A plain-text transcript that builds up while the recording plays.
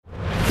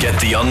Get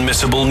the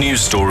unmissable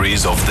news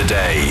stories of the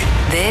day.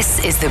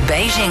 This is the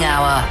Beijing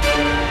Hour.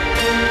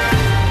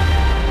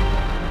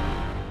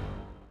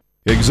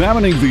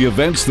 Examining the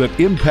events that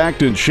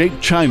impact and shape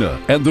China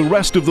and the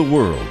rest of the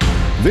world.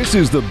 This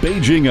is the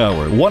Beijing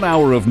Hour, 1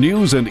 hour of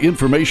news and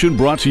information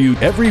brought to you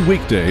every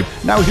weekday.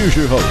 Now here's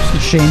your host.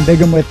 Shane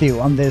Bigham with you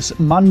on this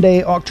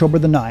Monday, October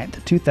the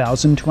 9th,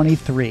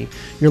 2023.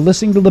 You're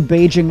listening to the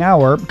Beijing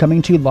Hour,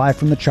 coming to you live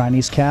from the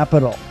Chinese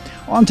capital.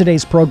 On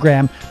today's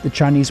program, the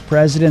Chinese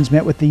president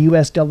met with the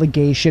U.S.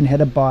 delegation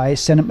headed by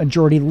Senate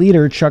Majority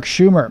Leader Chuck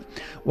Schumer.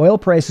 Oil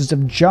prices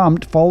have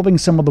jumped following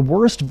some of the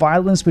worst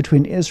violence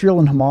between Israel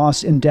and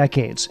Hamas in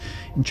decades,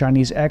 and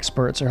Chinese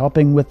experts are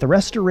helping with the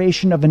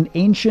restoration of an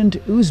ancient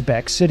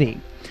Uzbek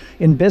city.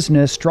 In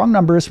business, strong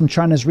numbers from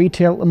China's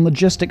retail and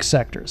logistics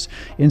sectors.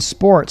 In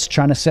sports,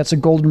 China sets a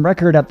golden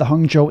record at the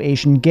Hangzhou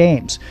Asian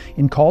Games.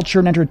 In culture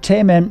and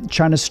entertainment,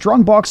 China's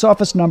strong box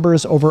office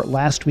numbers over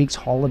last week's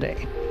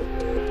holiday.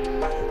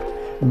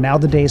 Now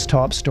the day's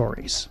top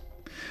stories.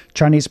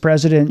 Chinese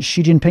President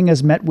Xi Jinping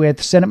has met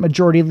with Senate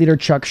Majority Leader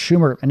Chuck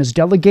Schumer and his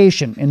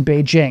delegation in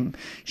Beijing.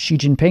 Xi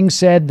Jinping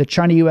said the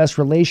China-U.S.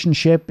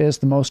 relationship is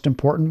the most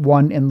important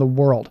one in the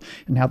world,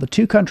 and how the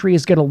two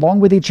countries get along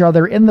with each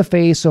other in the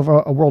face of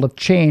a world of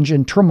change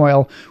and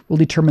turmoil will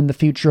determine the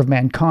future of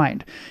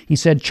mankind. He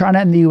said China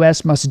and the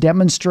U.S. must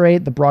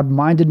demonstrate the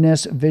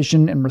broad-mindedness,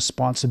 vision, and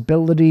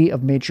responsibility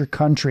of major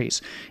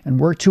countries, and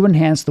work to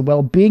enhance the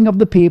well-being of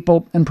the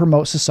people and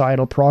promote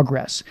societal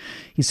progress.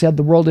 He said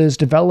the world is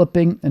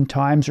developing and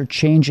times are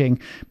changing,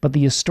 but the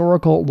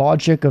historical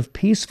logic of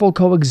peaceful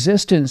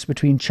coexistence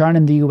between China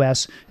and the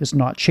U.S. has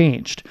not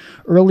changed.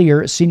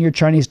 Earlier, senior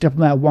Chinese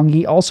diplomat Wang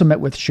Yi also met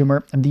with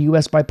Schumer and the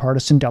U.S.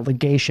 bipartisan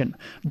delegation.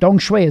 Dong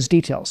Shui has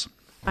details.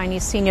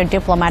 Chinese senior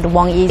diplomat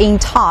Wang Yi in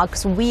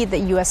talks with the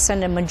U.S.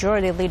 Senate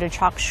Majority Leader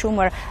Chuck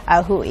Schumer,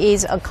 who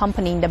is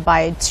accompanied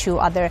by two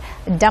other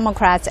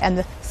Democrats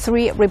and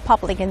three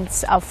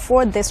Republicans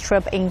for this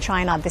trip in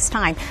China this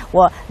time.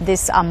 Well,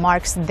 this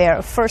marks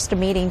their first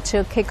meeting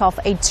to kick off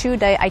a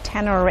two-day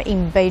itinerary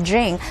in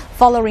Beijing,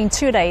 following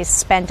 2 days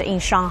spent in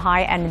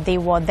Shanghai, and they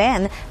will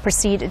then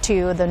proceed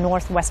to the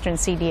northwestern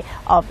city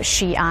of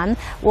Xi'an.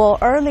 Well,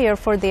 earlier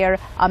for their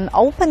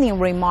opening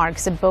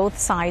remarks, both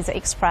sides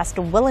expressed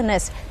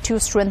willingness to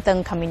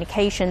strengthen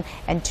communication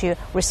and to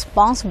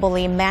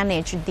responsibly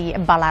manage the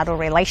bilateral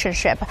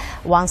relationship.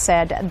 Wang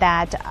said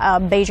that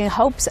Beijing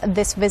hopes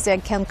this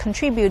visit can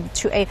contribute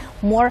to a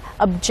more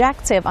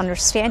objective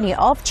understanding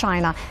of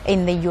China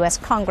in the U.S.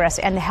 Congress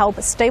and help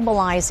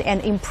stabilize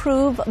and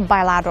improve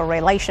bilateral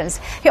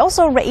relations. He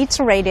also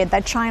reiterated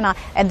that China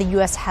and the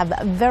U.S. have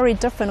very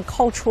different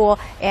cultural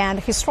and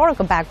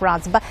historical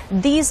backgrounds, but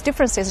these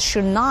differences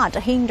should not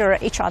hinder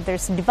each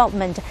other's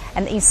development,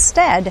 and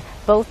instead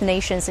both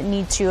nations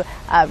need to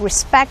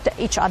respect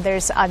each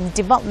other's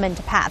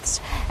development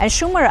paths. And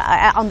Schumer,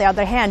 on the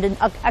other hand,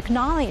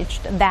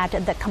 acknowledged that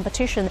the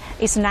competition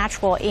is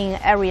natural in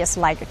areas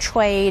like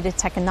trade,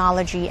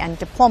 technology, and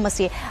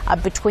diplomacy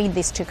between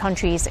these two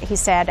countries. He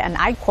said, and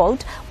I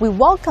quote, "We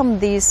welcome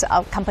this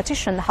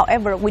competition,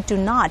 however, we do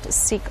not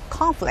seek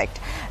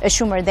conflict."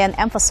 Schumer then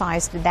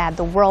emphasized that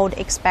the world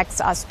expects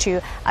us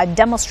to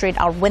demonstrate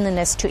our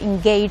willingness to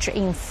engage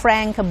in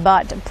frank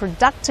but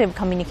productive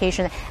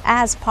communication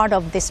as part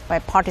of this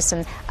bipartisan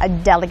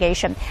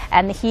delegation.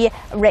 And he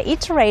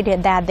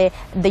reiterated that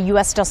the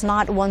U.S. does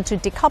not want to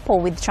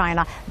decouple with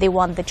China. They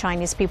want the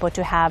Chinese people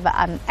to have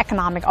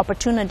economic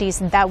opportunities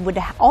that would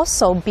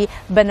also be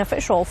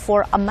beneficial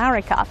for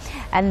America.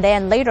 And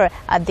then later,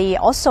 they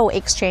also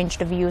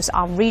exchanged views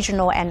on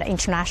regional and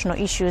international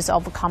issues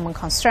of common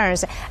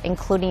concerns,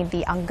 including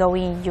the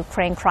ongoing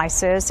Ukraine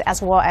crisis,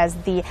 as well as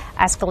the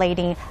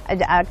escalating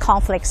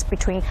conflicts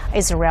between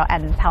Israel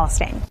and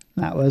Palestine.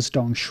 That was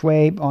Dong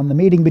Shui on the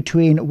meeting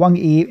between Wang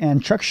Yi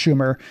and Chuck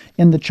Schumer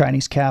in the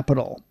Chinese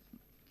capital.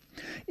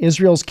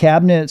 Israel's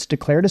cabinet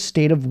declared a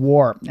state of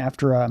war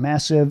after a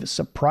massive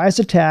surprise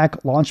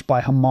attack launched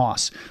by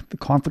Hamas. The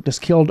conflict has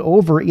killed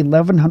over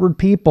 1,100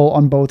 people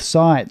on both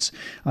sides.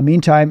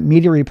 Meantime,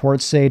 media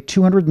reports say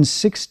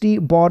 260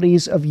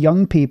 bodies of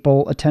young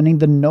people attending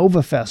the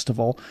Nova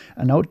Festival,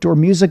 an outdoor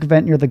music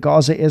event near the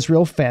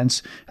Gaza-Israel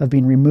fence, have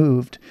been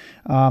removed.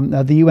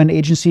 The UN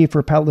Agency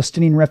for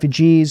Palestinian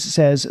Refugees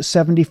says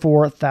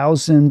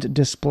 74,000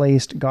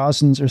 displaced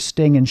Gazans are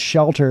staying in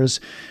shelters,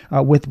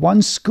 with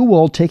one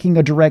school taking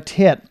a direct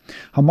hit.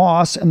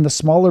 Hamas and the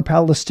smaller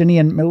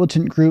Palestinian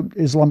militant group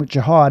Islamic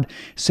Jihad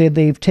say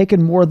they've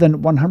taken more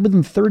than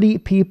 130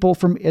 people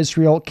from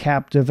Israel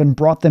captive and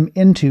brought them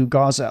into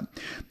Gaza.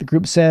 The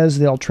group says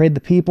they'll trade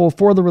the people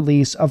for the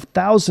release of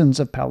thousands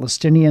of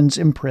Palestinians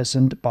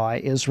imprisoned by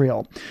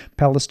Israel.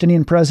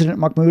 Palestinian President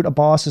Mahmoud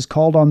Abbas has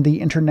called on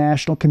the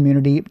international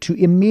community to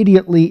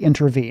immediately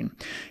intervene.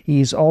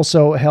 He's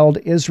also held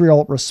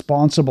Israel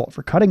responsible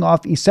for cutting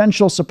off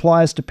essential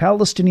supplies to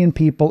Palestinian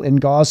people in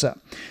Gaza.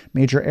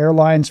 Major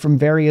airlines from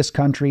various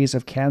countries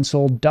have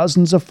canceled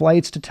dozens of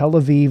flights to Tel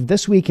Aviv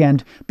this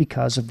weekend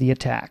because of the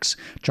attacks.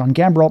 John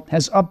Gambrell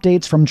has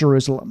updates from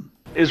Jerusalem.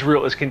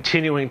 Israel is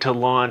continuing to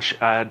launch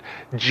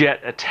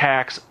jet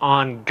attacks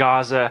on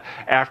Gaza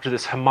after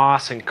this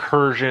Hamas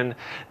incursion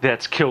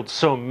that's killed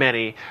so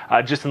many.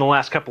 Just in the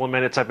last couple of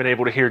minutes, I've been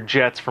able to hear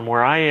jets from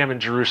where I am in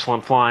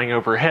Jerusalem flying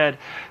overhead.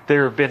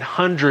 There have been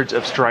hundreds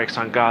of strikes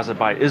on Gaza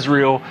by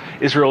Israel.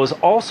 Israel is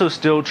also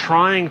still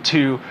trying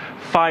to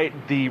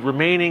fight the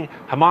remaining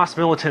Hamas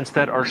militants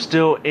that are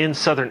still in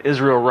southern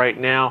Israel right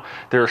now.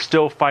 There's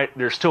still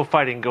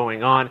fighting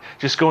going on,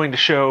 just going to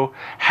show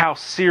how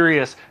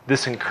serious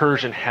this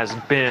incursion has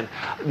been.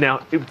 Now,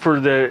 for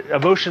the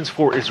emotions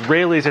for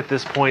Israelis at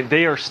this point,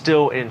 they are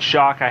still in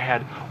shock. I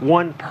had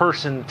one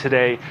person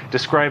today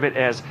describe it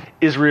as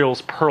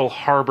Israel's Pearl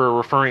Harbor,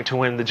 referring to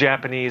when the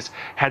Japanese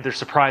had their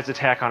surprise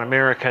attack on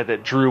America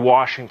that drew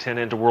Washington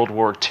into World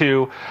War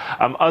II.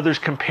 Others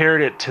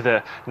compared it to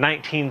the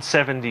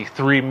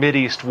 1973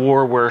 Mideast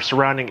War, where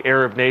surrounding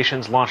Arab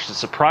nations launched a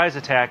surprise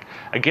attack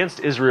against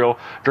Israel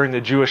during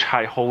the Jewish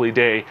High Holy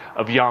Day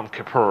of Yom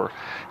Kippur.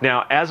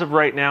 Now, as of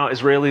right now,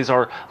 Israelis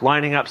are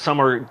lining up.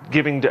 Some are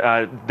giving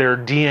their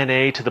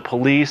DNA to the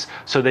police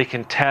so they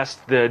can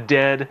test the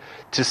dead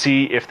to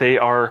see if they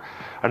are,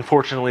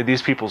 unfortunately,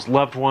 these people's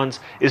loved ones.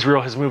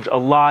 Israel has moved a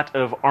lot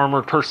of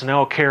armored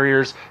personnel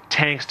carriers,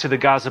 tanks to the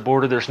Gaza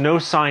border. There's no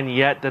sign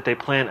yet that they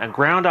plan a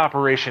ground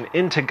operation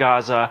into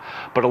Gaza,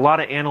 but a lot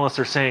of analysts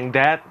are saying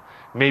that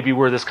may be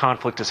where this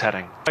conflict is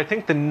heading. I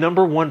think the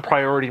number one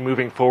priority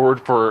moving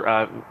forward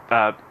for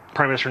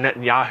Prime Minister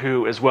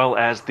Netanyahu, as well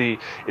as the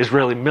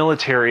Israeli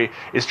military,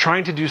 is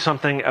trying to do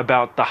something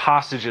about the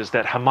hostages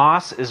that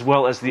Hamas, as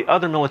well as the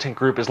other militant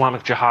group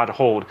Islamic Jihad,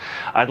 hold.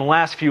 In the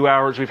last few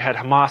hours, we've had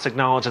Hamas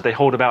acknowledge that they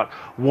hold about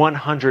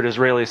 100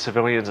 Israeli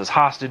civilians as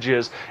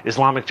hostages.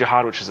 Islamic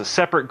Jihad, which is a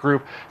separate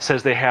group,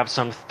 says they have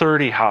some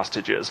 30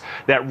 hostages.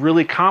 That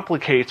really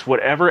complicates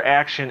whatever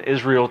action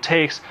Israel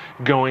takes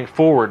going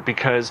forward,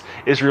 because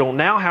Israel will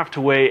now have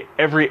to weigh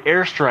every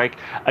airstrike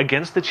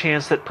against the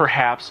chance that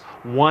perhaps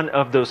one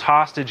of those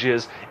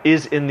hostages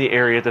is in the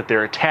area that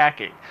they're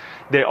attacking.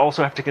 They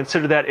also have to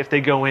consider that if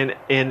they go in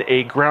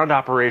a ground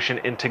operation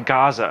into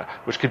Gaza,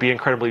 which could be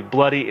incredibly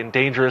bloody and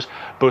dangerous,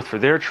 both for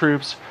their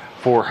troops,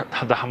 for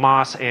the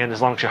Hamas and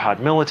Islamic Jihad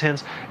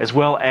militants, as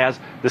well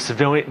as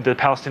the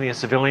Palestinian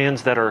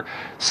civilians that are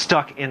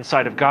stuck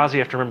inside of Gaza.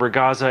 You have to remember,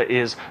 Gaza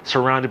is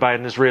surrounded by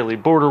an Israeli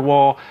border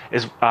wall,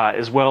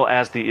 as well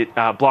as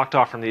blocked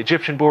off from the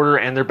Egyptian border,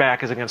 and their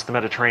back is against the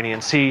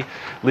Mediterranean Sea,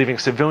 leaving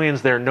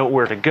civilians there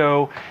nowhere to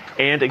go.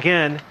 And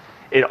again,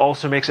 it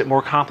also makes it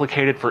more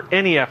complicated for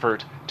any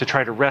effort to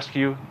try to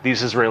rescue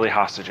these Israeli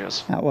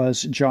hostages. That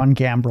was John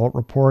Gambrell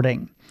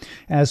reporting.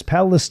 As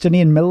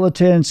Palestinian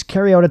militants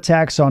carry out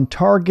attacks on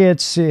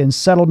targets in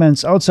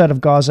settlements outside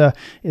of Gaza,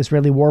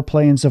 Israeli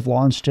warplanes have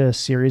launched a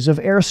series of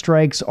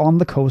airstrikes on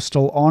the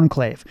coastal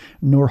enclave.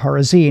 Noor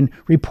Harazin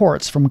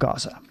reports from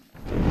Gaza.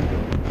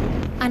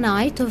 A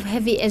night of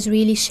heavy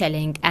Israeli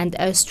shelling and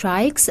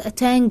airstrikes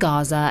turn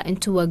Gaza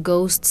into a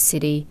ghost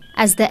city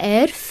as the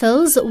air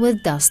fills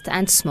with dust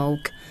and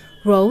smoke.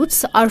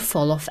 Roads are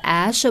full of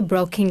ash,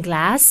 broken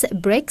glass,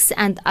 bricks,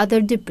 and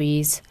other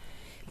debris.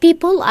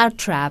 People are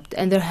trapped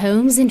in their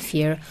homes in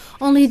fear.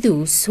 Only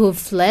those who have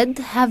fled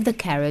have the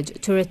courage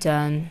to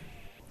return.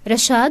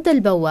 Rashad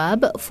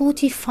al-Bawab,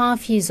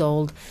 45 years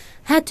old,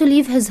 had to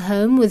leave his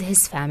home with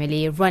his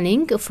family,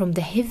 running from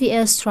the heavy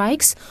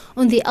airstrikes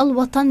on the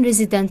Al-Watan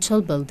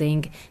residential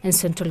building in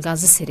central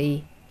Gaza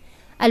City.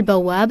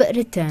 Al-Bawab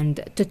returned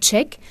to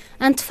check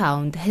and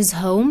found his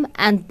home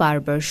and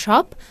barber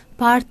shop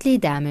partly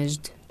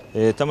damaged.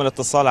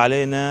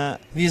 The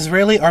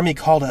Israeli army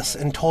called us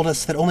and told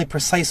us that only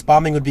precise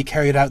bombing would be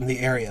carried out in the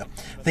area.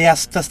 They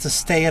asked us to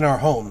stay in our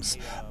homes,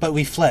 but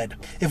we fled.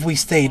 If we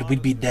stayed,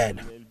 we'd be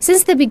dead.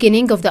 Since the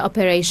beginning of the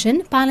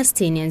operation,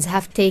 Palestinians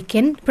have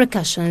taken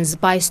precautions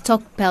by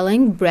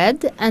stockpiling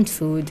bread and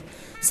food.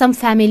 Some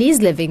families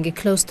living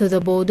close to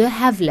the border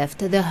have left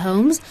their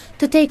homes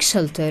to take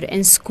shelter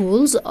in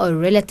schools or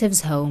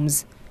relatives'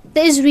 homes.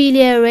 The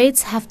Israeli air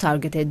raids have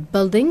targeted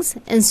buildings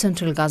in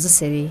central Gaza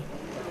City.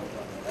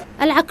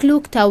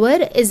 Al-Akluk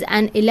Tower is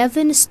an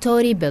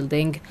 11-story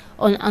building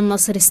on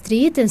Al-Nasr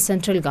Street in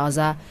central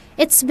Gaza.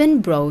 It's been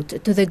brought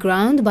to the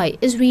ground by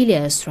Israeli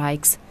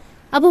airstrikes.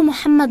 Abu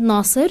Muhammad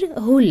Nasser,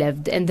 who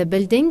lived in the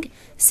building,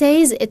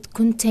 says it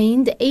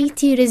contained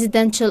 80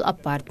 residential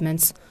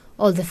apartments.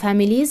 All the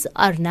families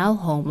are now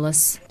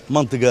homeless.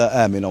 Our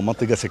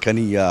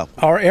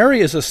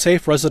area is a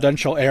safe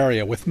residential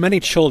area with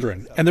many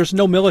children, and there's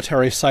no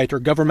military site or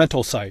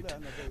governmental site.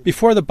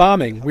 Before the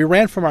bombing, we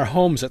ran from our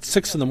homes at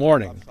 6 in the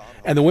morning,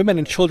 and the women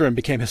and children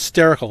became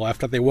hysterical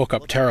after they woke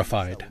up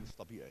terrified.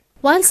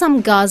 While some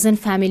Gazan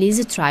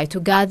families try to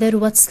gather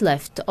what's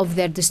left of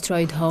their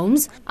destroyed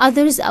homes,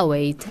 others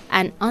await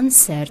an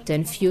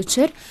uncertain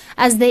future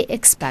as they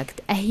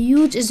expect a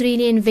huge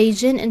Israeli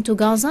invasion into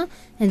Gaza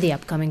in the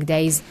upcoming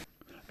days.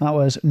 That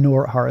was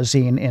Noor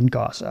Harazin in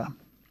Gaza.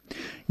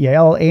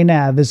 Yael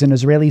Einav is an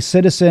Israeli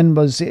citizen,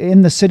 was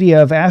in the city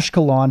of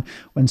Ashkelon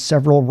when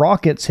several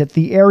rockets hit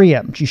the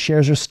area. She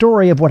shares her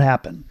story of what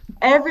happened.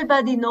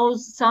 Everybody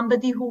knows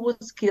somebody who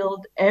was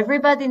killed.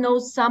 Everybody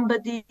knows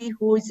somebody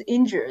who is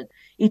injured.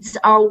 It's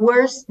our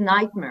worst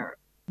nightmare.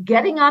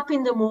 Getting up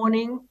in the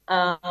morning,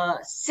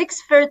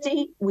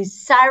 6:30, with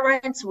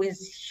sirens, with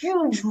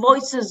huge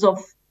voices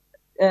of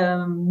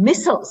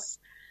missiles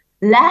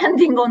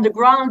landing on the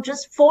ground,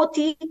 just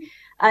 40.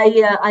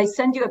 I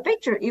sent you a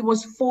picture. It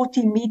was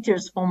 40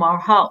 meters from our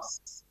house.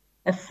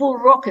 A full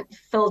rocket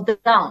fell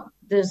down.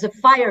 There's a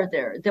fire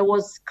there. There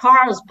was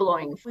cars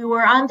blowing. We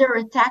were under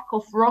attack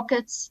of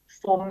rockets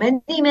for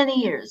many,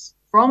 many years,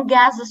 from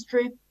Gaza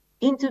Strip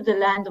into the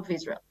land of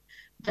Israel.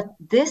 But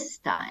this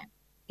time,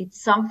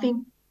 it's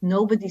something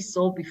nobody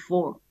saw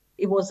before.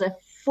 It was a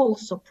full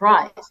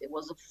surprise. It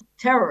was a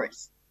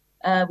terrorist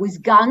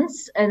with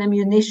guns and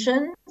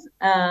ammunition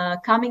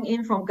coming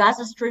in from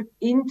Gaza Strip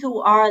into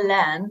our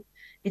land.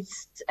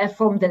 It's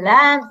from the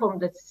land, from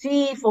the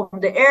sea, from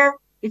the air.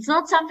 It's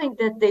not something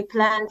that they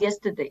planned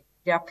yesterday.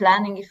 They are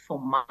planning it for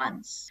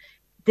months.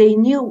 They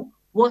knew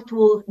what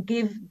will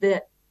give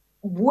the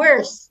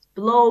worst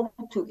blow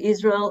to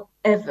Israel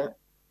ever.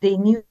 They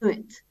knew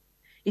it.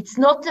 It's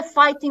not the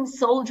fighting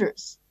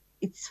soldiers.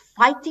 It's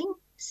fighting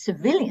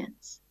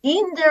civilians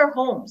in their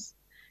homes.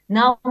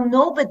 Now,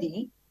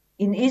 nobody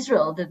in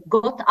Israel that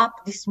got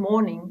up this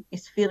morning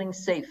is feeling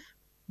safe.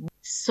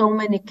 So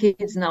many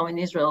kids now in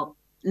Israel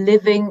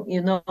living,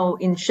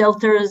 in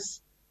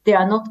shelters. They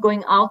are not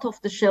going out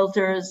of the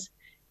shelters.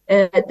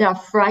 They are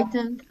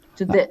frightened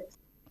to death.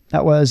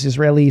 That was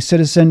Israeli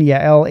citizen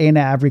Yael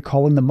Einav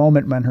recalling the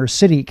moment when her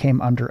city came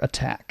under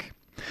attack.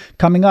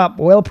 Coming up,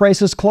 oil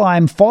prices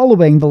climb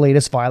following the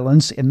latest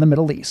violence in the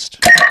Middle East.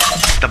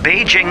 The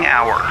Beijing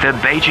Hour. The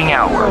Beijing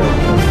Hour.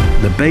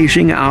 The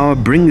Beijing Hour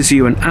brings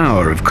you an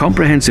hour of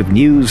comprehensive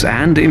news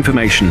and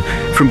information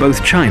from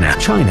both China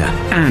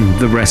and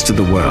the rest of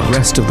the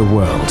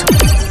world.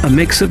 A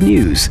mix of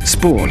news,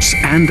 sports,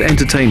 and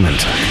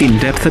entertainment.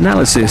 In-depth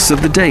analysis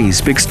of the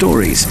day's big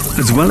stories,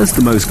 as well as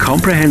the most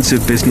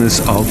comprehensive business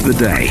of the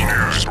day.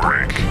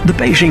 The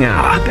Beijing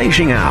Hour.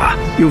 Beijing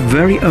Hour. Your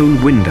very own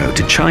window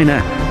to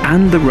China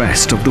and the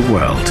rest of the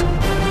world.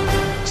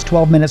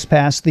 12 minutes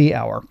past the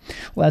hour.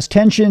 Well, as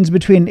tensions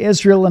between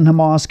Israel and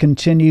Hamas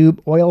continue,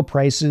 oil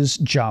prices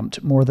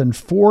jumped more than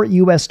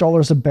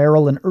 $4 a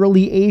barrel in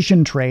early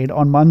Asian trade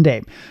on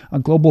Monday. A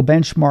global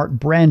benchmark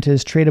Brent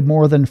is traded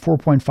more than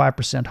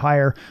 4.5%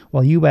 higher,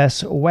 while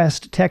U.S.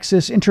 West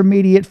Texas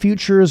Intermediate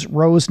futures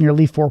rose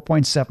nearly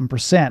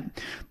 4.7%.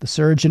 The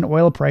surge in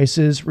oil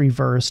prices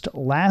reversed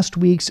last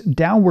week's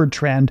downward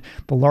trend,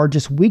 the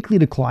largest weekly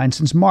decline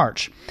since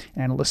March.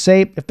 Analysts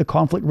say if the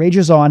conflict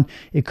rages on,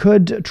 it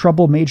could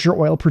trouble major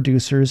oil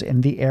producers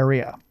in the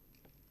area.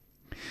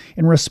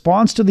 In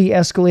response to the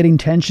escalating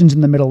tensions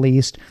in the Middle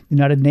East, the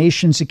United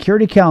Nations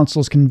Security Council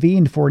has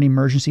convened for an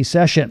emergency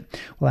session.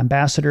 While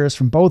ambassadors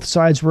from both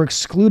sides were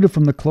excluded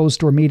from the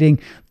closed-door meeting,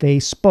 they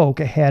spoke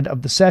ahead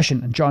of the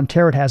session. And John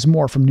Terrett has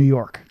more from New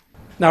York.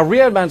 Now,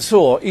 Riyad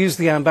Mansour is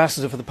the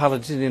ambassador for the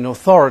Palestinian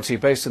Authority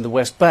based in the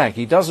West Bank.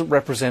 He doesn't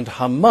represent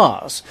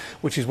Hamas,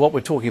 which is what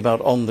we're talking about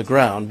on the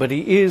ground, but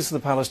he is the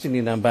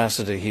Palestinian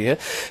ambassador here.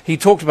 He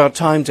talked about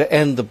time to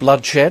end the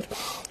bloodshed.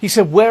 He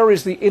said, where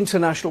is the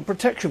international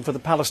protection for the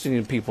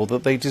Palestinian people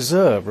that they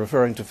deserve,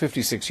 referring to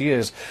 56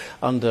 years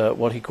under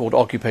what he called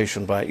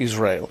occupation by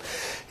Israel.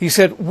 He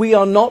said, we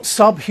are not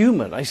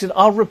subhuman. I said,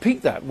 I'll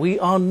repeat that. We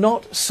are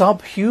not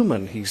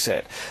subhuman, he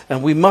said.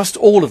 And we must,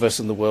 all of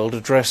us in the world,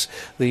 address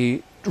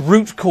the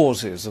root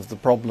causes of the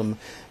problem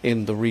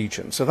in the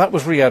region. So that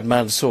was Riyad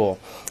Mansour.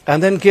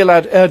 And then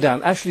Gilad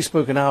Erdan actually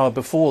spoke an hour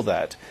before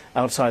that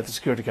outside the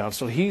Security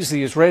Council. He's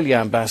the Israeli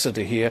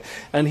ambassador here,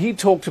 and he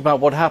talked about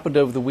what happened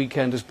over the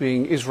weekend as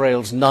being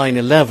Israel's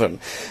 9/11.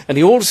 And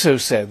he also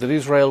said that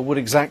Israel would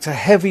exact a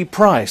heavy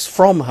price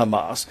from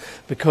Hamas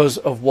because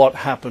of what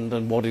happened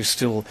and what is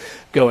still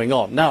going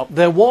on. Now,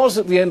 there was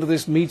at the end of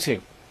this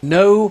meeting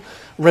no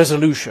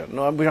resolution.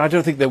 I mean, I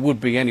don't think there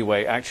would be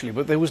anyway, actually,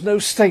 but there was no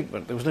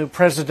statement. There was no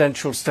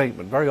presidential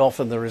statement. Very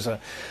often there is a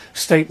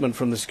statement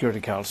from the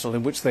Security Council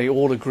in which they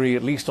all agree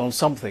at least on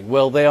something.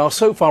 Well, they are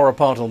so far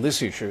apart on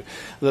this issue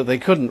that they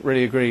couldn't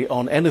really agree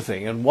on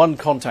anything. And one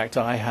contact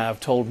I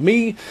have told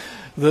me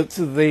that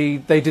they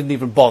didn't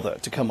even bother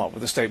to come up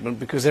with a statement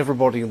because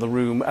everybody in the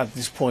room at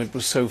this point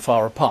was so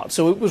far apart.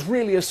 So it was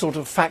really a sort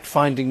of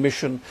fact-finding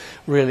mission,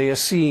 really, a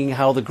seeing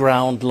how the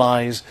ground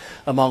lies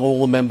among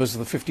all the members of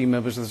the 15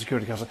 members of the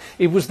Security Council.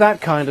 It was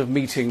that kind of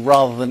meeting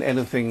rather than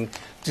anything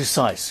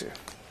decisive.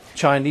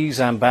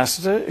 Chinese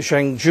ambassador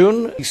Zheng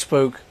Jun, he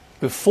spoke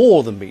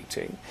before the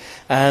meeting,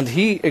 and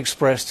he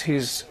expressed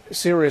his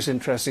serious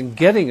interest in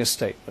getting a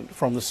statement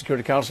from the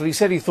Security Council. He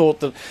said he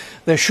thought that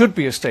there should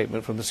be a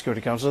statement from the Security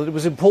Council, that it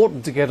was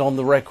important to get on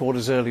the record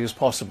as early as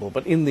possible.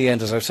 But in the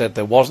end, as I said,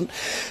 there wasn't.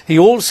 He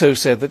also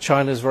said that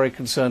China is very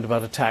concerned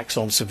about attacks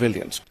on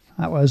civilians.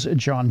 That was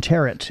John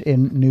Terrett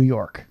in New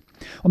York.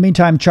 Well,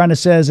 meantime, China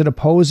says it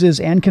opposes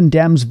and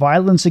condemns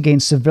violence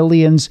against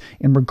civilians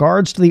in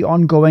regards to the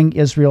ongoing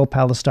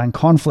Israel-Palestine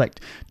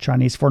conflict.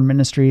 Chinese Foreign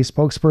Ministry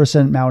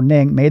spokesperson Mao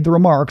Ning made the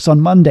remarks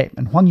on Monday,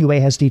 and Huang Yue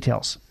has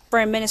details.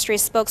 Foreign Ministry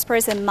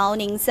spokesperson Mao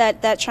Ning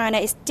said that China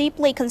is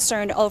deeply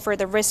concerned over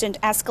the recent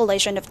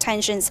escalation of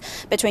tensions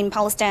between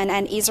Palestine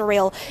and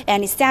Israel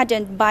and is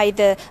saddened by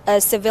the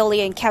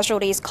civilian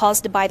casualties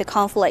caused by the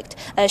conflict.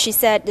 She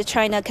said that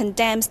China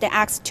condemns the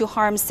acts to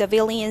harm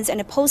civilians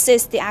and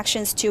opposes the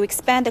actions to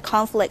expand the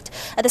conflict.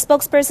 The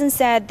spokesperson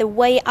said the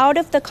way out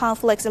of the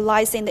conflict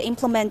lies in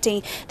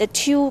implementing the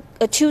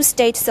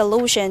two-state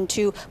solution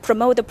to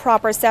promote the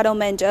proper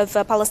settlement of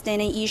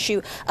Palestinian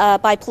issue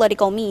by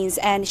political means,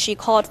 and she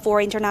called for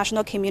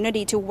international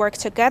community to work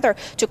together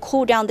to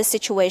cool down the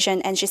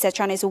situation, and she said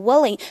China is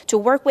willing to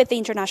work with the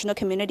international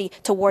community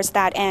towards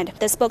that end.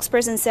 The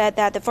spokesperson said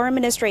that the Foreign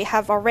Ministry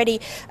has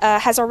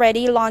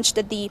already launched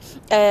the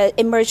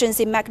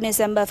emergency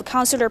mechanism of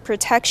consular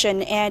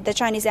protection, and the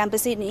Chinese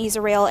embassy in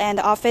Israel and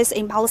the office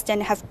in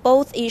Palestine have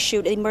both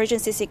issued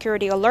emergency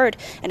security alert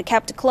and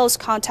kept close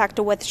contact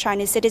with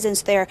Chinese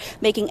citizens there,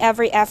 making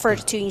every effort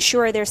to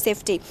ensure their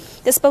safety.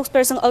 The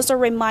spokesperson also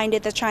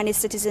reminded the Chinese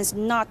citizens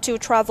not to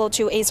travel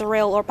to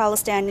Israel or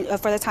Palestine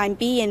for the time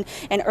being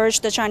and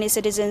urged the Chinese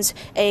citizens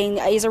in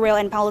Israel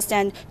and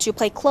Palestine to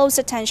pay close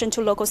attention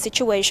to local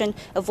situation,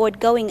 avoid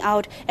going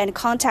out, and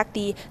contact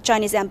the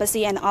Chinese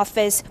embassy and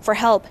office for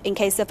help in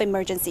case of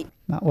emergency.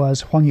 That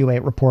was Huang Yue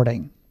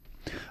reporting.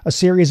 A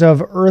series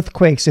of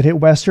earthquakes that hit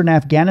western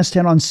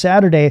Afghanistan on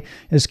Saturday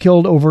has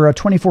killed over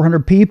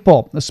 2,400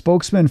 people. The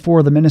spokesman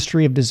for the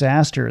Ministry of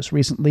Disasters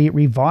recently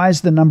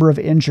revised the number of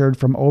injured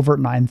from over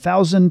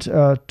 9,000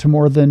 to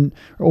more than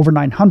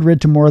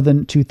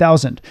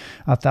 2,000.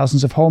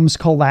 Thousands of homes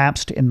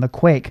collapsed in the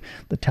quake.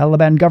 The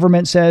Taliban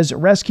government says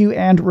rescue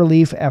and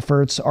relief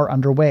efforts are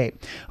underway.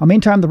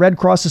 Meantime, the Red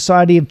Cross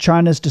Society of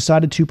China has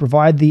decided to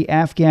provide the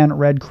Afghan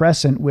Red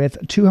Crescent with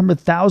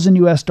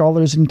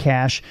 $200,000 in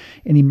cash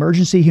in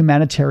emergency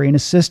humanitarian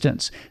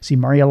assistance. See,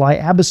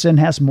 Marialai Abison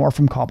has more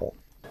from Kabul.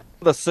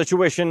 The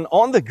situation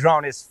on the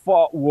ground is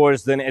far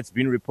worse than it's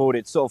been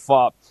reported so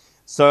far.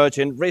 Search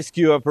and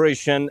rescue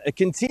operation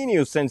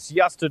continues since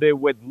yesterday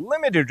with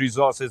limited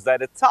resources that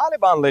the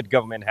Taliban-led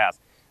government has.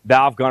 The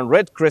Afghan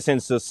Red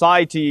Crescent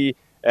Society,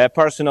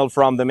 personnel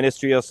from the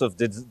Ministries of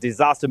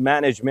Disaster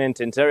Management,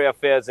 Interior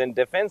Affairs and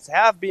Defense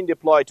have been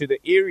deployed to the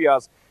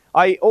areas.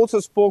 I also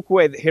spoke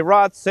with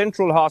Herat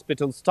Central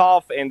Hospital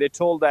staff, and they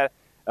told that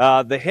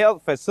the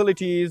health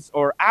facilities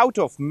are out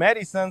of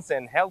medicines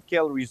and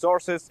healthcare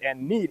resources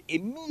and need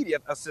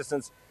immediate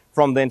assistance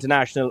from the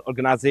international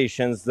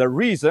organizations. The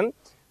reason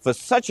for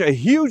such a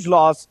huge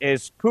loss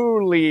is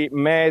poorly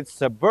made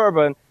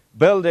suburban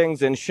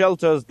buildings and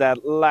shelters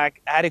that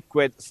lack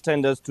adequate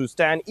standards to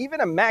stand even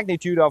a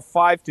magnitude of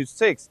 5 to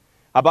 6.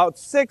 About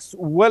 6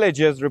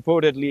 villages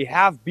reportedly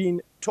have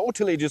been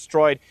totally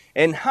destroyed,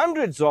 and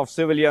hundreds of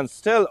civilians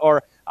still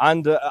are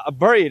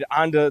buried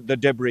under the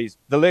debris.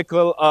 The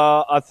local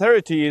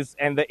authorities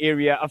and the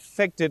area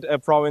affected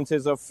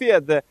provinces are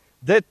feared that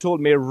they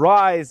told me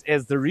rise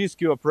as the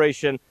rescue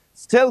operation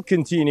still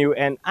continue.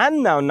 An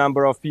unknown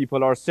number of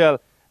people are still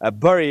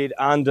buried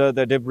under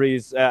the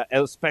debris,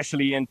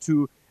 especially in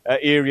two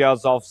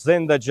areas of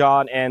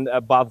Zindajan and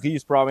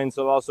Badghis province.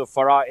 Also,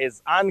 Farah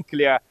is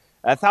unclear.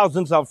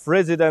 Thousands of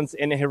residents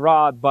in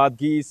Herat,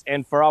 Badghis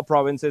and Farah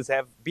provinces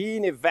have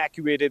been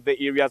evacuated the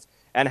areas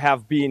and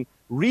have been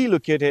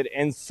relocated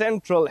in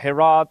central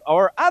Herat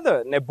or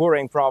other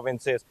neighboring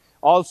provinces.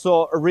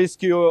 Also,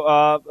 rescue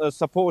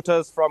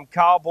supporters from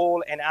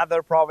Kabul and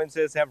other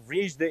provinces have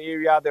reached the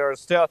area. There are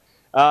still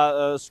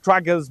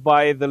struggles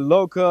by the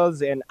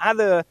locals and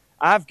other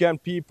Afghan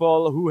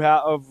people who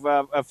have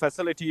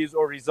facilities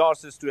or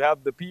resources to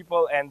help the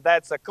people, and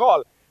that's a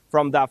call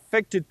from the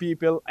affected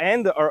people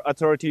and the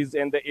authorities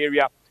in the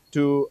area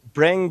to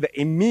bring the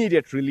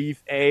immediate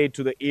relief aid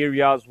to the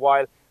areas,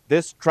 while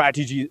this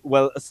strategy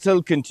will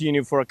still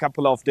continue for a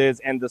couple of days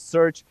and the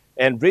search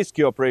and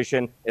rescue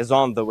operation is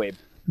on the way.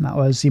 That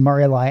was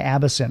Marialai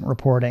Abison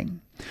reporting.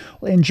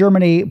 In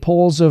Germany,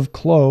 polls have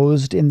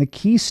closed in the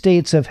key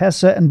states of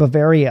Hesse and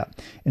Bavaria.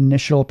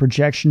 Initial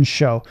projections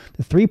show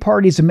the three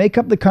parties that make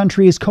up the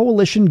country's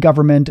coalition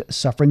government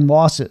suffering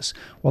losses,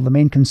 while the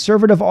main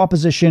conservative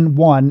opposition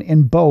won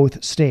in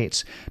both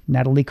states.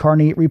 Natalie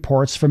Carney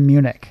reports from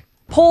Munich.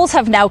 Polls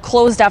have now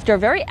closed after a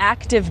very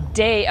active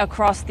day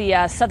across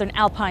the southern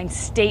Alpine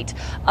state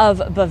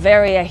of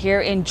Bavaria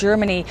here in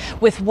Germany,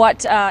 with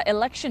what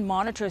election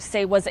monitors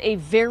say was a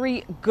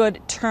very good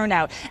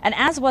turnout. And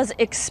as was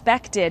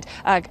expected,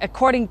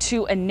 according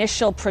to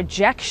initial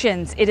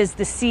projections, it is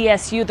the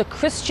CSU, the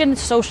Christian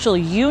Social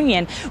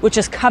Union, which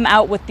has come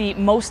out with the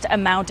most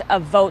amount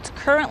of votes.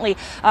 Currently,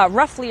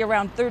 roughly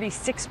around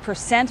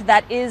 36%.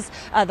 That is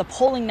the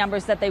polling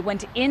numbers that they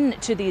went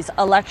into these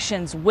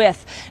elections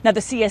with. Now,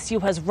 the CSU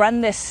who has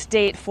run this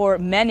state for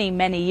many,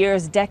 many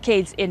years,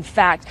 decades in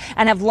fact,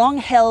 and have long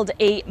held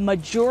a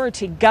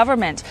majority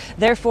government.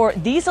 Therefore,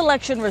 these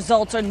election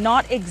results are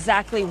not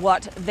exactly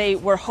what they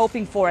were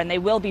hoping for, and they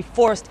will be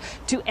forced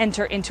to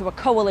enter into a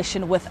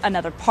coalition with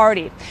another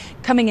party.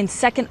 Coming in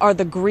second are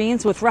the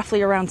Greens with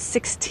roughly around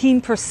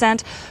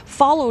 16%,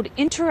 followed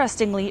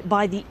interestingly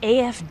by the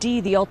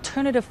AfD, the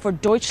Alternative for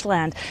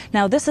Deutschland.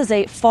 Now, this is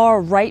a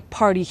far-right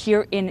party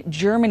here in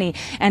Germany,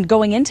 and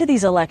going into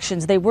these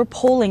elections, they were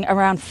polling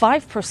around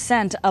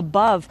 5%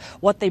 above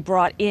what they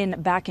brought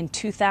in back in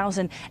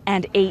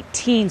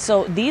 2018.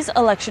 So these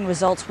election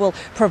results will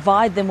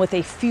provide them with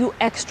a few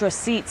extra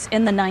seats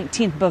in the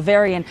 19th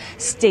Bavarian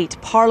state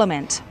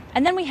parliament.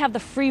 And then we have the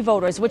Free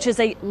Voters, which is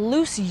a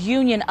loose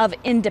union of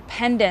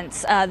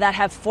independents that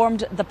have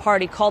formed the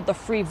party called the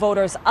Free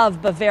Voters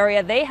of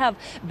Bavaria. They have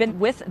been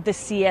with the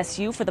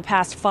CSU for the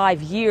past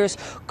 5 years.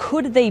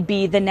 Could they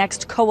be the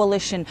next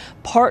coalition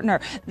partner?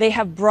 They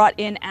have brought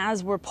in,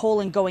 as we're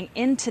polling going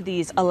into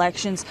these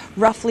elections,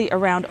 roughly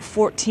around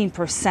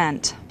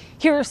 14%.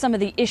 Here are some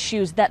of the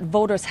issues that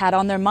voters had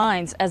on their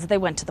minds as they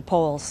went to the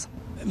polls.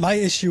 My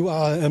issue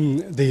are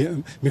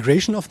the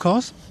migration, of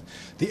course,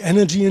 the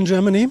energy in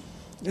Germany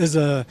is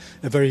a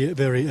very,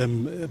 very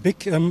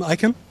big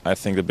icon. I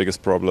think the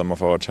biggest problem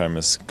of our time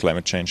is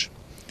climate change.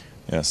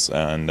 Yes,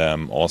 and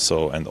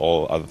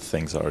all other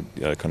things are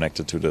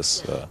connected to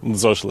this.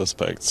 Social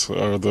aspects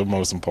are the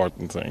most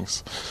important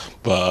things,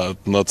 but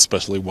not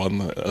especially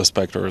one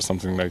aspect or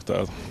something like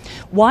that.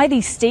 Why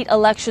these state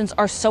elections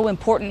are so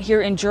important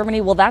here in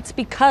Germany? Well, that's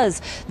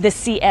because the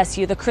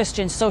CSU, the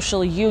Christian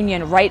Social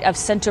Union, right of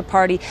center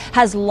party,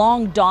 has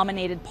long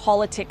dominated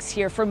politics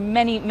here for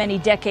many, many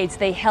decades.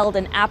 They held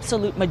an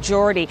absolute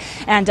majority,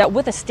 and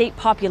with a state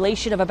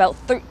population of about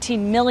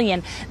 13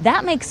 million,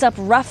 that makes up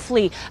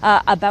roughly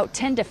about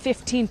 10 to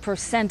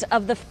 15%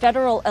 of the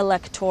federal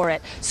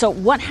electorate. So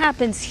what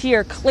happens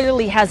here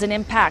clearly has an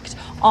impact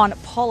on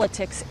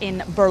politics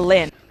in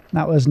Berlin.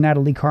 That was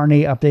Natalie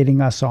Carney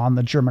updating us on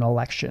the German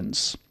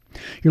elections.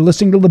 You're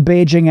listening to the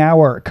Beijing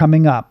Hour.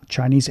 Coming up,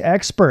 Chinese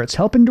experts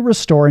helping to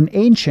restore an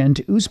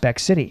ancient Uzbek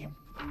city.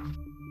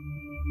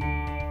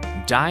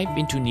 Dive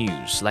into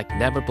news like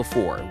never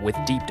before with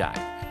Deep Dive,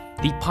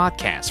 the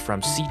podcast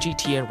from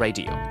CGTN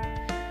Radio.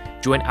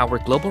 Join our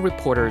global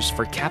reporters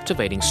for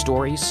captivating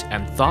stories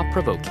and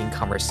thought-provoking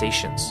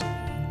conversations.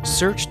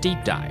 Search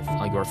Deep Dive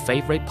on your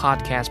favorite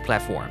podcast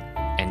platform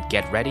and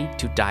get ready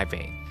to dive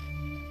in.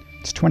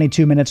 It's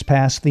 22 minutes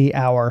past the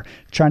hour.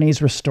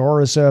 Chinese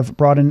restorers have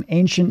brought an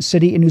ancient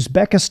city in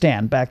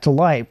Uzbekistan back to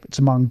life. It's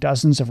among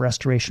dozens of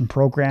restoration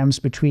programs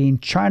between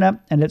China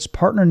and its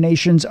partner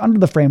nations under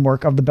the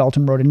framework of the Belt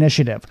and Road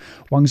Initiative.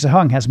 Wang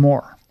Ziheng has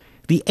more.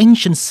 The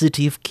ancient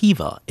city of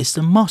Khiva is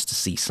the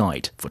must-see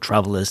site for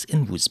travelers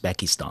in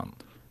Uzbekistan.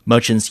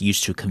 Merchants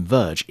used to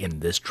converge in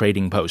this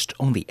trading post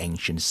on the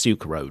ancient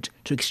Silk Road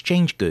to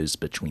exchange goods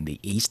between the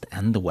east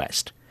and the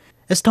west.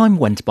 As time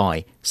went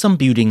by, some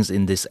buildings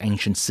in this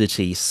ancient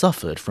city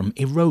suffered from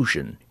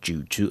erosion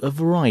due to a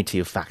variety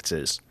of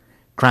factors.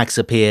 Cracks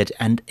appeared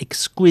and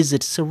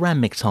exquisite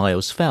ceramic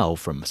tiles fell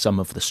from some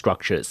of the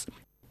structures.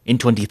 In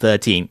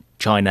 2013,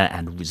 China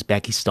and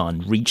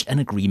Uzbekistan reached an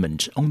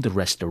agreement on the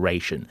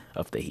restoration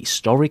of the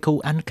historical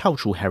and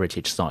cultural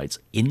heritage sites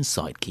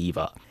inside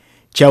Khiva.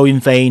 Qiao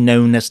Yunfei,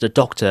 known as the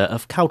Doctor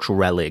of Cultural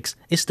Relics,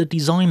 is the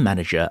design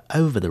manager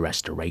over the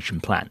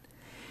restoration plan.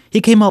 He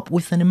came up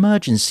with an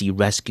emergency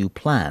rescue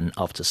plan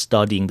after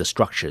studying the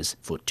structures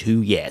for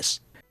 2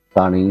 years.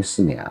 In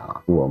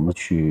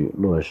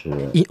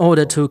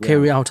order to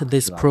carry out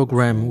this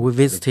program, we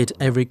visited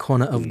every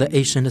corner of the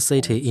ancient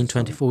city in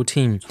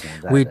 2014.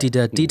 We did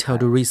a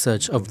detailed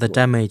research of the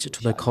damage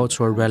to the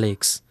cultural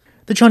relics.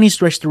 The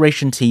Chinese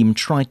restoration team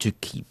tried to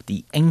keep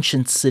the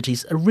ancient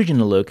city's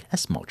original look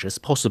as much as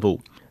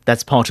possible.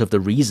 That's part of the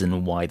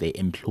reason why they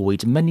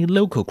employed many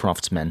local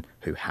craftsmen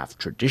who have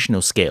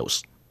traditional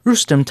skills.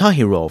 Rustam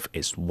Tahirov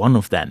is one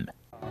of them.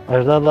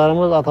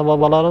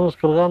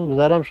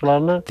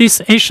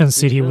 This ancient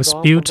city was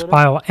built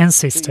by our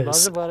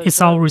ancestors.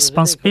 It's our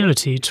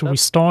responsibility to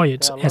restore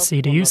it as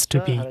it used to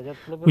be.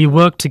 We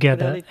worked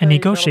together and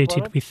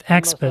negotiated with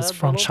experts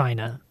from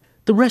China.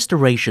 The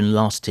restoration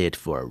lasted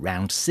for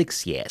around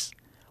 6 years.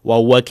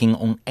 While working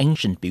on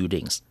ancient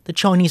buildings, the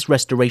Chinese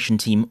restoration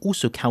team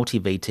also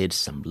cultivated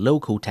some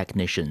local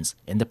technicians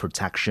in the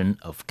protection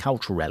of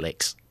cultural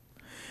relics.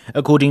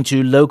 According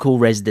to local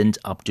resident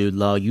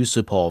Abdullah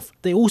Yusupov,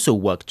 they also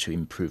worked to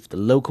improve the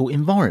local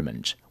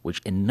environment, which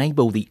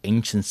enabled the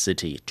ancient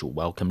city to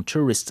welcome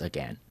tourists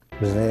again.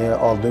 In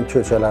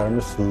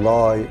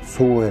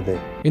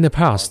the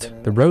past,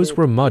 the roads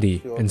were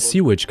muddy and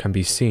sewage can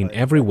be seen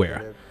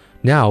everywhere.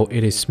 Now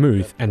it is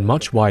smooth and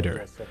much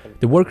wider.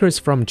 The workers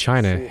from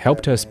China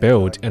helped us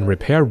build and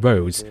repair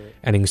roads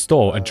and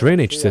install a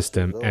drainage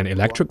system and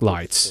electric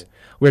lights.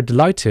 We're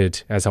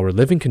delighted as our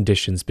living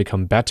conditions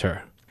become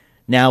better.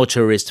 Now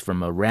tourists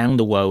from around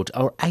the world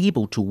are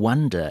able to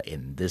wander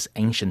in this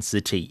ancient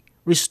city,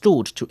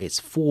 restored to its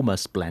former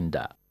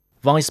splendor.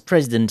 Vice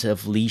President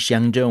of Li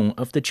Xiangdong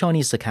of the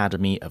Chinese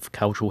Academy of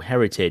Cultural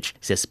Heritage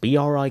says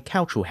BRI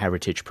cultural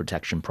heritage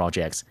protection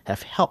projects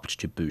have helped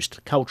to boost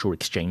cultural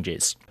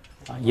exchanges.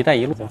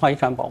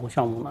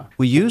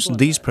 We use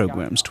these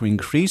programs to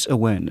increase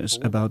awareness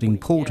about the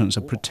importance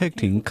of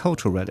protecting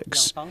cultural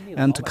relics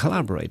and to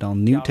collaborate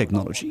on new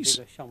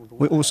technologies.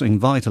 We also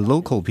invite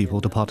local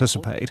people to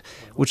participate,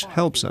 which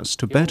helps us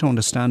to better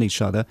understand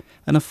each other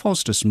and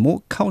fosters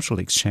more cultural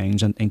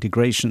exchange and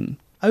integration.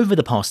 Over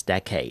the past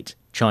decade,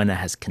 China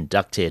has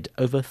conducted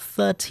over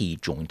 30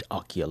 joint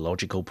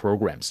archaeological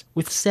programs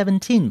with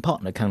 17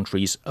 partner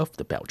countries of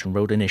the Belt and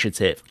Road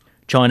Initiative.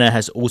 China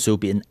has also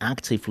been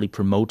actively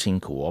promoting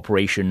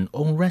cooperation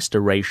on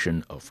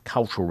restoration of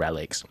cultural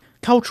relics.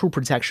 Cultural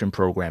protection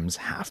programs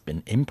have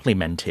been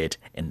implemented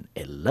in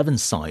 11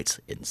 sites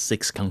in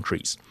 6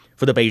 countries.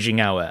 For the Beijing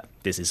Hour,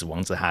 this is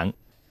Wang Zihang.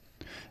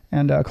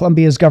 And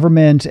Colombia's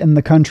government and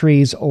the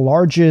country's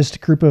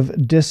largest group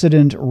of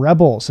dissident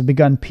rebels have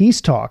begun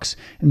peace talks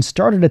and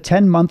started a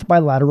 10-month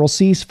bilateral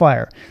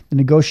ceasefire. The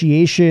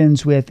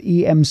negotiations with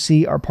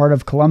EMC are part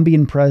of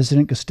Colombian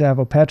President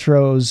Gustavo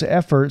Petro's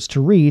efforts to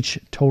reach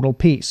total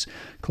peace.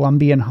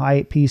 Colombian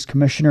High Peace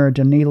Commissioner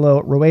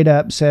Danilo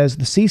Rueda says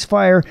the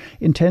ceasefire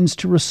intends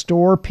to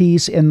restore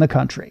peace in the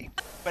country.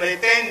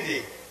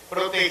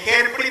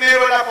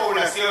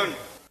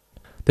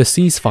 The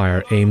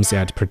ceasefire aims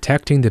at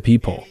protecting the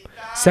people.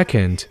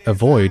 Second,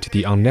 avoid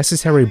the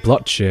unnecessary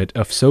bloodshed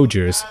of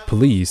soldiers,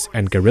 police,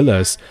 and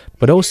guerrillas,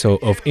 but also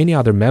of any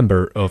other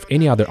member of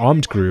any other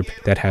armed group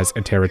that has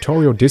a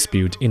territorial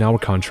dispute in our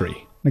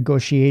country.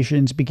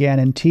 Negotiations began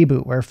in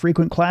Tibu, where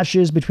frequent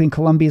clashes between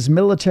Colombia's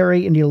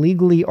military and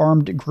illegally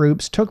armed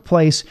groups took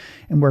place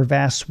and where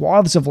vast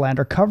swaths of land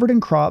are covered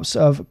in crops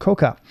of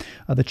coca,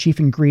 the chief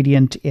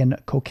ingredient in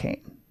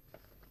cocaine.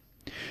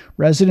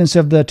 Residents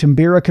of the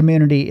Tumbira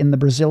community in the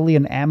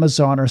Brazilian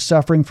Amazon are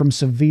suffering from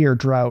severe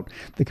drought.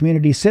 The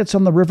community sits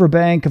on the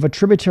riverbank of a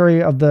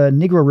tributary of the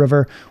Negro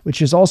River,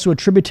 which is also a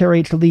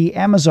tributary to the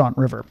Amazon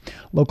River.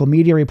 Local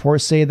media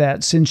reports say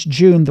that since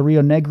June, the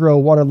Rio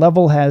Negro water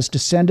level has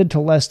descended to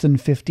less than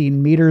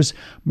 15 meters,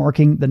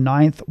 marking the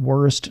 9th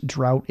worst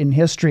drought in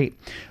history.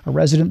 A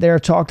resident there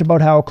talked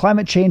about how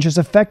climate change has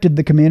affected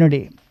the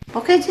community.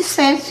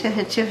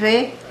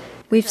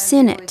 We've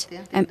seen it.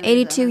 I'm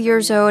 82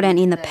 years old, and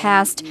in the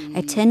past,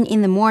 at 10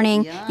 in the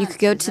morning, you could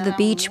go to the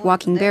beach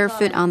walking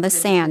barefoot on the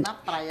sand.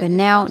 But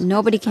now,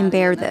 nobody can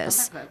bear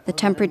this. The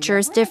temperature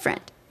is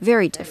different,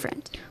 very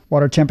different.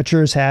 Water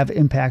temperatures have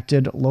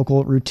impacted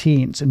local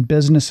routines and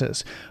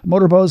businesses.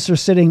 Motorboats are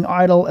sitting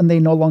idle and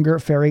they no longer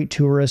ferry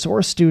tourists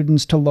or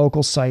students to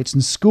local sites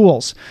and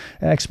schools.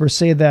 Experts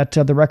say that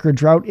the record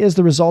drought is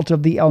the result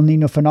of the El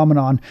Niño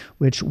phenomenon,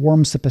 which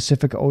warms the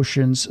Pacific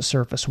Ocean's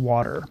surface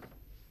water.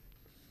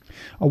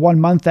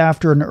 1 month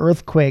after an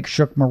earthquake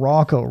shook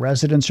Morocco,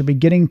 residents are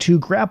beginning to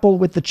grapple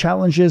with the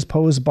challenges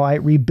posed by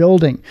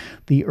rebuilding.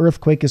 The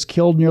earthquake has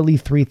killed nearly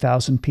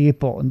 3,000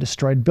 people and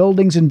destroyed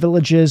buildings and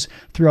villages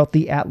throughout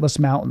the Atlas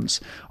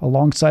Mountains.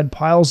 Alongside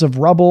piles of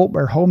rubble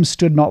where homes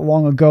stood not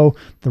long ago,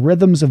 the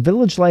rhythms of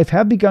village life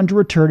have begun to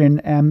return in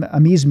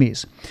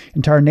Amizmiz.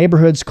 Entire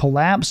neighborhoods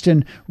collapsed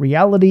and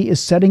reality is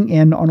setting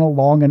in on a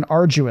long and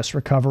arduous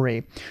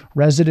recovery.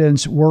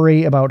 Residents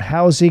worry about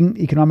housing,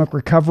 economic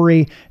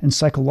recovery, and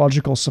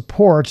psychological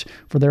support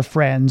for their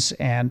friends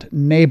and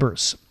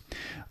neighbors.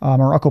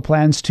 Morocco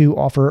plans to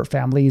offer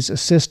families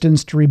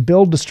assistance to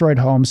rebuild destroyed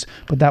homes,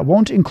 but that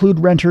won't include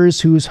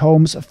renters whose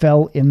homes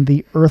fell in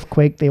the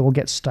earthquake. They will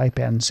get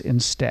stipends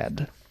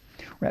instead.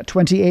 We're at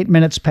 28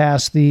 minutes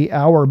past the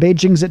hour.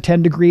 Beijing's at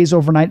 10 degrees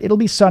overnight. It'll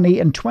be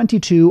sunny and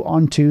 22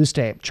 on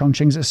Tuesday.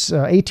 Chongqing's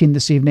 18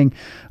 this evening,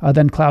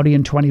 then cloudy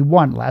and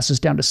 21. Lhasa is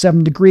down to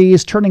 7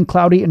 degrees, turning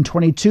cloudy and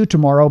 22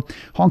 tomorrow.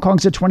 Hong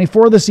Kong's at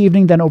 24 this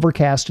evening, then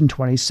overcast and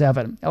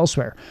 27.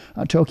 Elsewhere,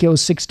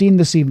 Tokyo's 16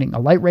 this evening, a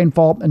light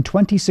rainfall and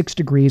 26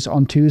 degrees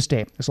on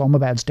Tuesday.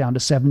 Islamabad's down to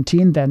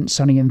 17, then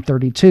sunny and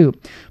 32.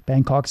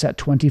 Bangkok's at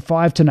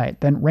 25 tonight,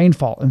 then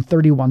rainfall and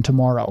 31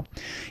 tomorrow.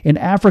 In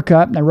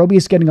Africa, Nairobi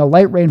is getting a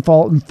light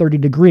rainfall and 30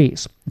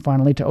 degrees. And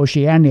finally to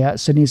Oceania,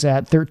 Sydney's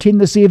at 13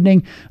 this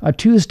evening.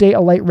 Tuesday, a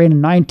light rain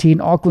and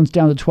 19. Auckland's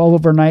down to 12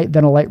 overnight,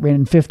 then a light rain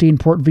and 15.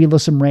 Port Vila,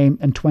 some rain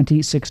and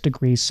 26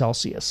 degrees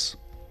Celsius.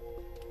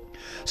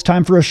 It's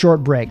time for a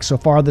short break. So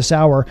far this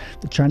hour,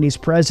 the Chinese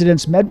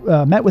presidents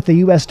met with the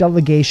U.S.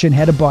 delegation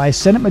headed by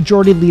Senate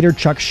Majority Leader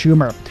Chuck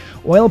Schumer.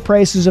 Oil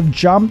prices have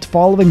jumped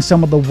following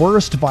some of the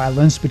worst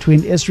violence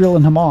between Israel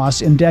and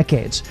Hamas in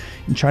decades.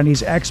 And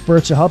Chinese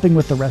experts are helping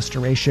with the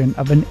restoration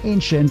of an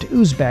ancient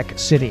Uzbek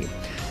city.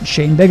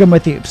 Shane Bigham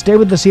with you. Stay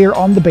with us here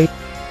on the Bay.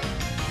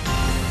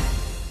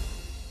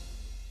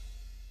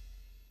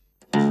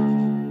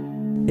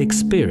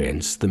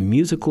 Experience the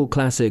musical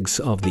classics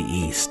of the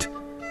East.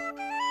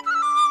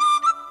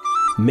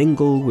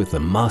 Mingle with the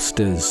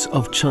masters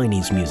of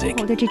Chinese music.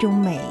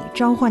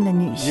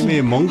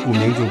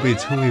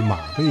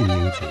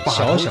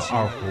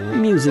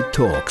 Music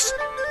talks.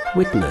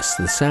 Witness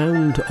the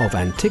sound of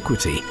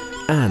antiquity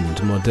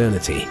and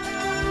modernity.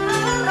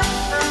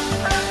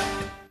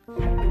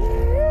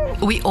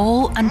 We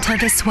all enter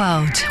this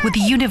world with the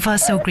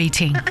universal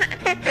greeting.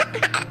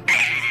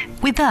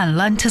 We then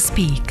learn to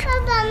speak.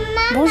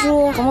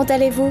 Bonjour, comment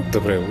allez-vous?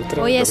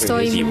 Hoy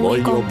estoy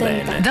muy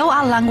contenta. Though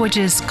our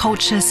languages,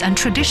 cultures, and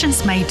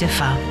traditions may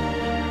differ,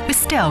 we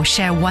still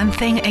share one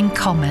thing in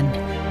common.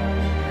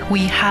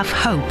 We have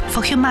hope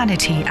for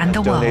humanity and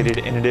the world.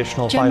 An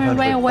additional German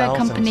railway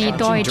company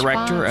Deutsche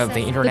Director of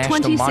the International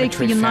the 26th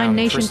Monetary United Fund,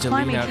 Nations Kristalina.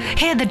 Climate.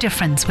 Hear the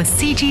difference with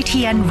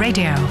CGTN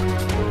Radio.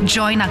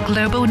 Join our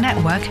global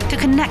network to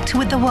connect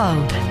with the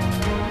world.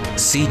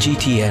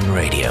 CGTN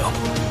Radio.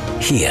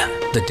 Hear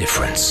the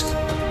difference.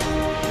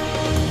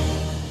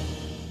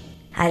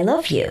 I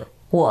love you.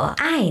 我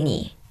爱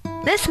你.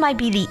 This might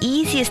be the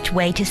easiest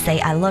way to say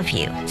I love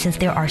you, since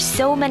there are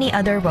so many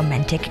other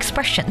romantic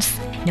expressions.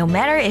 No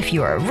matter if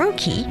you're a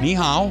rookie 你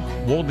好，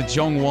我的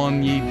中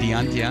文一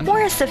点点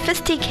or a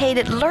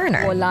sophisticated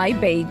learner, 我来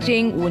北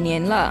京5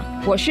年了，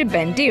我是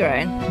本地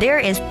人。 there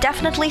is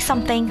definitely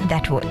something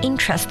that will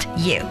interest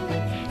you.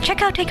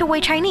 Check out Takeaway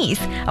Chinese,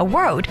 a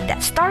word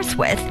that starts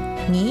with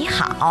你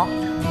好.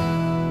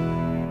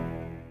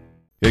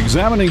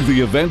 Examining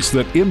the events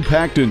that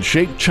impact and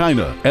shape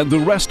China and the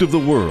rest of the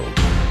world.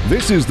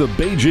 This is the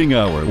Beijing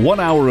Hour, 1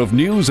 hour of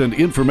news and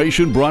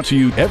information brought to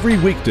you every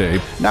weekday.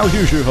 Now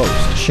here's your host,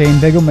 Shane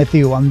Bigham with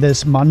you on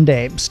this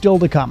Monday. Still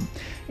to come.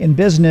 In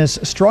business,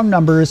 strong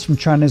numbers from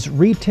China's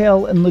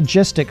retail and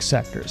logistics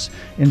sectors.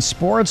 In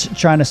sports,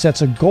 China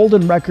sets a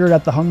golden record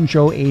at the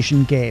Hangzhou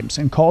Asian Games.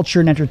 In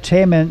culture and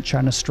entertainment,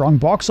 China's strong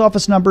box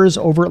office numbers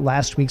over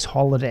last week's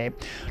holiday.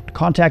 To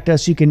contact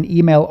us, you can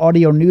email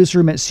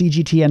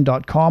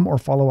audionewsroom@cgtn.com or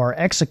follow our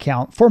X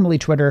account, formerly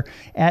Twitter,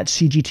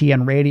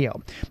 @CGTN Radio.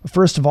 But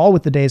first of all,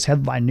 with the day's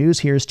headline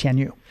news, here's Tian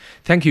Yu.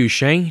 Thank you,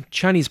 Shane.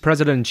 Chinese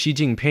President Xi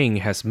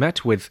Jinping has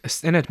met with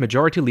Senate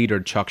Majority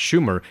Leader Chuck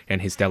Schumer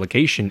and his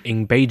delegation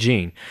in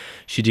Beijing.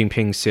 Xi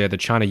Jinping said the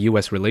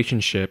China-U.S.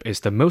 relationship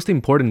is the most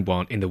important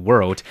one in the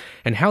world,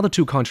 and how the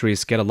two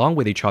countries get along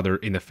with each other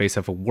in the face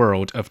of a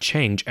world of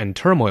change and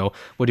turmoil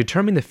will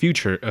determine the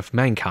future of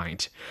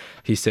mankind.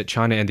 He said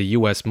China and the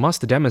U.S.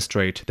 must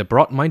demonstrate the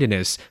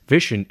broad-mindedness,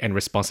 vision, and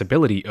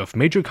responsibility of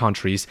major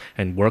countries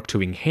and work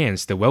to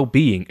enhance the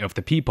well-being of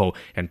the people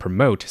and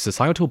promote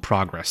societal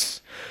progress.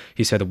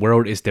 He said the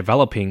world is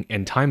developing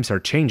and times are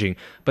changing,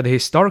 but the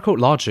historical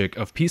logic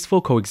of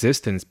peaceful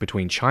coexistence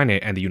between China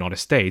and the United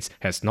States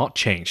has not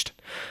changed.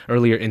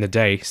 Earlier in the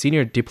day,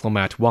 senior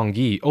diplomat Wang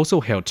Yi also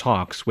held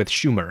talks with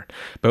Schumer.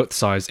 Both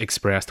sides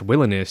expressed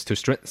willingness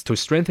to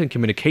strengthen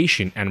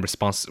communication and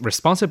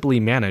responsibly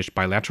manage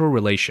bilateral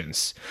relations.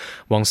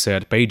 Wang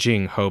said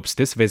Beijing hopes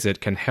this visit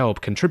can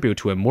help contribute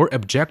to a more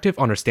objective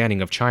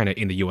understanding of China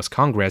in the U.S.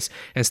 Congress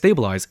and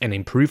stabilize and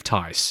improve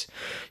ties.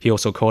 He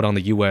also called on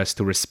the U.S.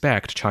 to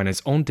respect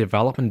China's own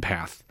development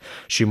path.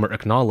 Schumer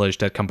acknowledged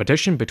that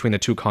competition between the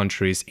two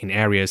countries in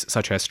areas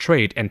such as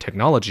trade and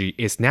technology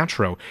is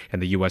natural,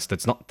 and the U.S.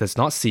 does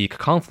not seek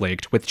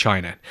conflict with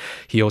China.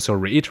 He also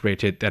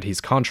reiterated that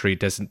his country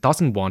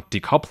doesn't want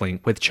decoupling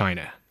with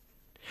China.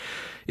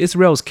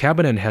 Israel's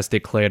cabinet has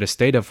declared a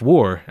state of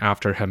war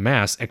after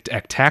Hamas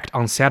attacked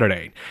on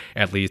Saturday.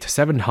 At least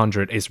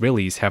 700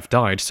 Israelis have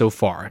died so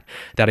far.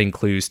 That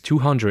includes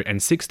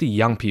 260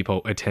 young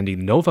people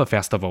attending Nova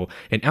Festival,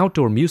 an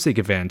outdoor music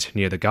event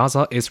near the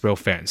Gaza-Israel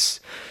fence.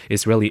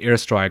 Israeli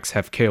airstrikes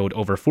have killed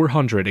over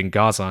 400 in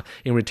Gaza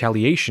in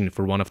retaliation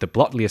for one of the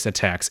bloodiest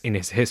attacks in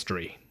its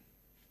history.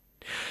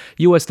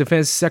 U.S.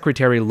 Defense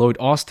Secretary Lloyd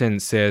Austin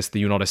says the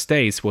United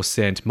States will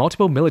send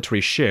multiple military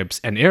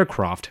ships and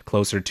aircraft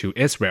closer to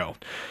Israel.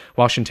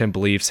 Washington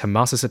believes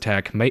Hamas's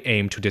attack may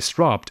aim to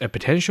disrupt a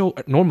potential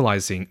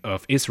normalizing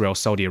of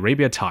Israel-Saudi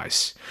Arabia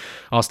ties.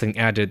 Austin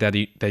added that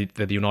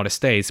the United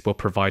States will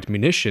provide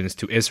munitions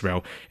to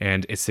Israel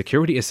and its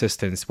security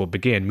assistance will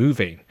begin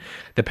moving.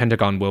 The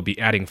Pentagon will be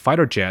adding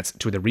fighter jets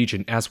to the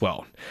region as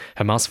well.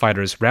 Hamas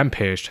fighters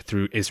rampaged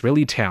through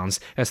Israeli towns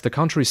as the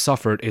country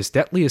suffered its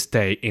deadliest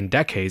day in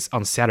decades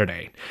on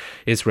Saturday.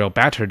 Israel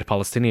battered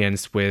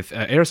Palestinians with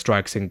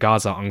airstrikes in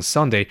Gaza on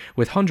Sunday,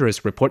 with hundreds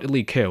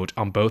reportedly killed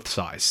on both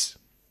sides.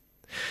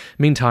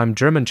 Meantime,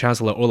 German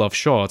Chancellor Olaf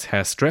Scholz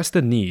has stressed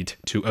the need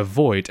to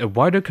avoid a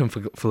wider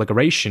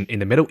conflagration in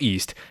the Middle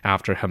East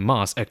after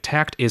Hamas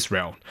attacked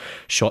Israel.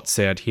 Scholz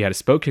said he had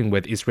spoken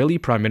with Israeli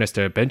Prime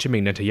Minister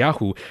Benjamin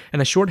Netanyahu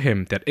and assured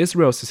him that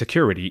Israel's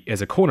security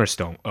is a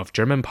cornerstone of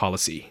German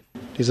policy.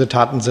 Diese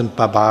Taten sind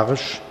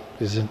barbarisch,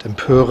 sie sind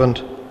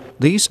empörend.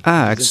 These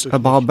acts are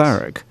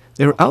barbaric,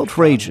 they're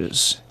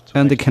outrageous,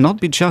 and they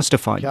cannot be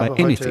justified by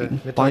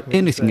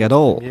anything at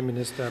all.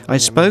 I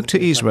spoke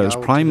to Israel's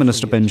Prime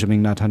Minister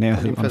Benjamin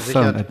Netanyahu on the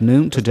phone at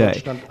noon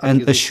today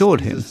and assured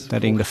him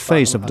that in the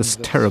face of this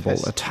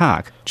terrible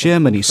attack,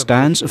 Germany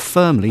stands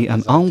firmly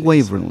and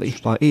unwaveringly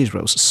by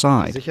Israel's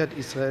side.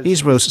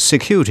 Israel's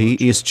security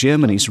is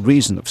Germany's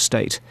reason of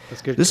state.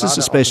 This is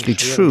especially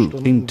true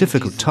in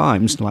difficult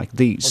times like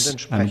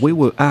these, and we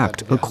will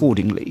act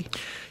accordingly.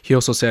 He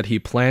also said he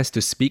plans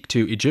to speak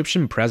to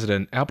Egyptian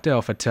President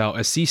Abdel Fattah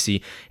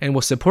el-Sisi and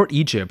will support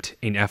Egypt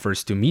in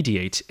efforts to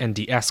mediate and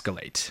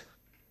de-escalate.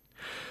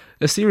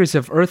 A series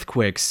of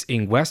earthquakes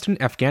in western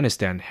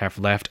Afghanistan have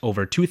left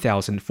over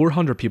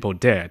 2,400 people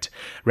dead.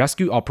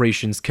 Rescue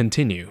operations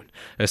continue.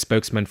 A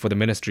spokesman for the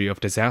Ministry of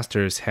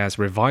Disasters has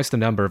revised the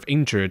number of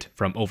injured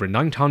from over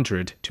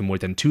 900 to more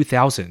than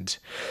 2,000.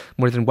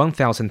 More than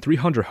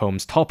 1,300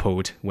 homes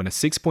toppled when a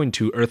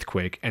 6.2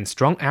 earthquake and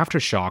strong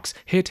aftershocks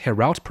hit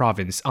Herat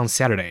province on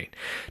Saturday.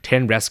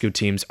 10 rescue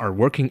teams are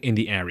working in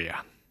the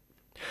area.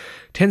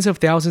 Tens of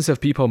thousands of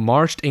people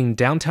marched in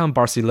downtown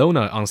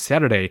Barcelona on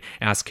Saturday,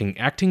 asking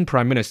acting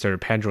Prime Minister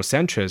Pedro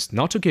Sanchez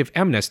not to give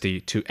amnesty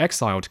to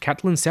exiled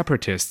Catalan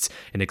separatists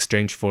in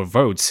exchange for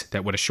votes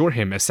that would assure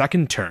him a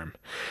second term.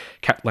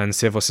 Catalan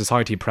Civil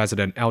Society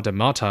President Elda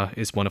Mata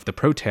is one of the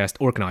protest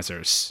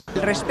organizers.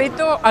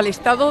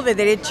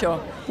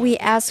 We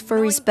ask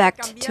for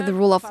respect to the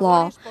rule of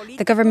law.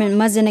 The government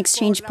mustn't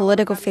exchange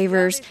political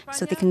favors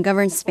so they can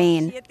govern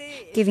Spain,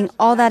 giving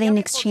all that in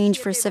exchange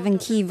for 7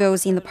 key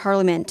votes in the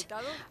parliament.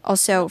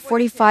 Also,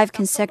 45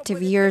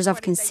 consecutive years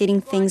of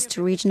conceding things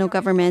to regional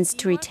governments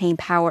to retain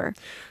power.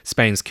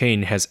 Spain's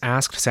king has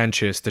asked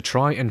Sanchez to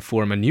try and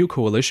form a new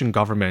coalition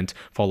government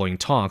following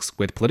talks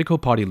with political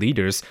party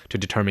leaders to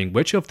determine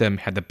which of them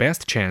had the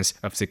best chance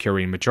of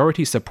securing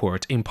majority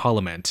support in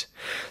parliament.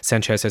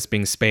 Sanchez has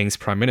been Spain's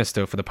prime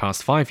minister for the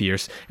past 5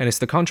 years and is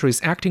the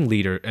country's acting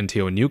leader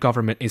until a new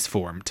government is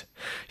formed.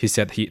 He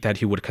said that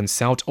he would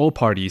consult all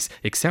parties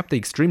except the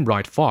extreme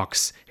right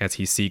Vox as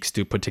he seeks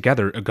to put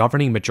together a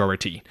governing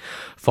majority.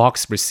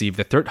 Vox received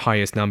the third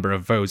highest number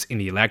of votes in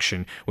the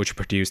election, which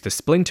produced a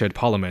splintered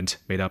parliament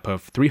made up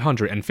of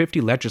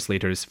 350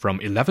 legislators from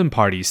 11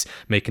 parties,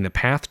 making the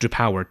path to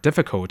power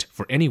difficult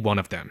for any one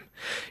of them.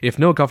 If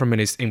no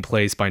government is in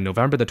place by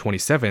November the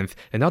 27th,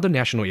 another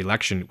national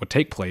election would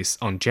take place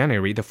on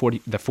January the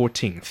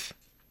 14th.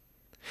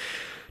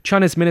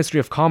 China's Ministry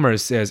of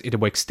Commerce says it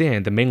will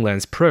extend the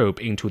mainland's probe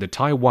into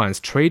Taiwan's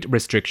trade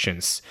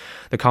restrictions.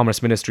 The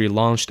Commerce Ministry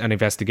launched an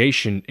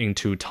investigation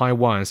into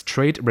Taiwan's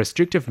trade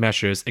restrictive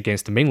measures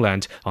against the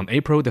mainland on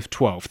April the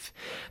 12th.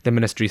 The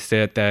ministry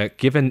said that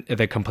given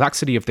the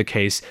complexity of the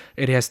case,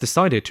 it has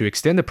decided to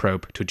extend the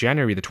probe to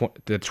January the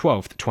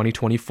 12th,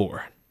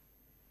 2024.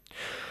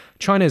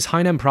 China's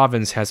Hainan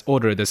province has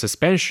ordered the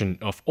suspension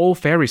of all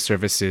ferry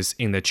services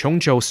in the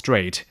Chongzhou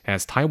Strait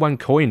as Typhoon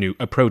Koinu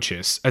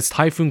approaches.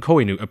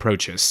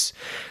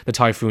 The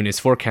typhoon is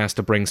forecast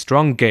to bring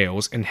strong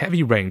gales and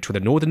heavy rain to the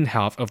northern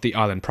half of the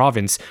island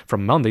province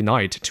from Monday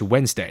night to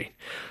Wednesday.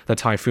 The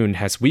typhoon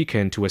has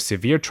weakened to a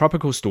severe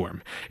tropical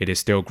storm. It is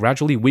still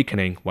gradually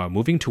weakening while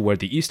moving toward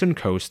the eastern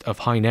coast of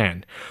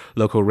Hainan.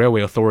 Local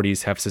railway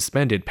authorities have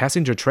suspended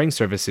passenger train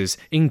services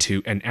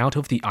into and out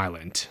of the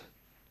island.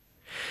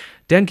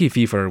 Dengue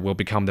fever will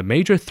become the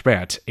major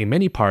threat in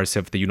many parts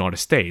of the United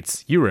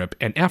States, Europe,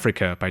 and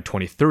Africa by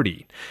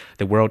 2030.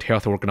 The World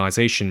Health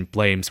Organization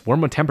blames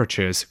warmer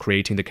temperatures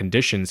creating the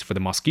conditions for the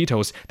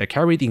mosquitoes that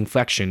carry the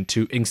infection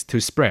to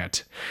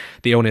spread.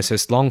 The illness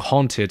has long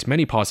haunted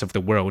many parts of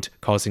the world,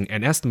 causing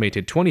an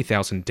estimated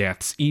 20,000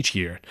 deaths each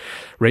year.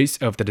 Rates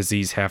of the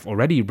disease have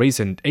already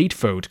risen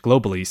 8-fold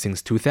globally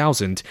since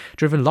 2000,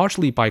 driven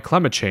largely by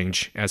climate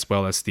change, as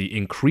well as the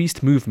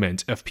increased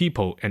movement of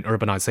people and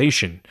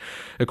urbanization.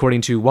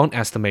 According to one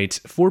estimate,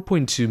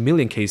 4.2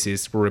 million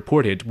cases were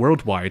reported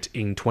worldwide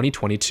in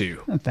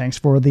 2022. Thanks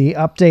for the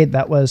update.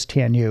 That was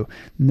Tianyu.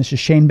 And this is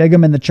Shane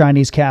Bigham in the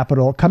Chinese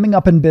capital. Coming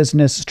up in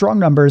business, strong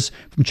numbers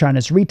from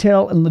China's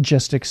retail and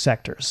logistics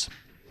sectors.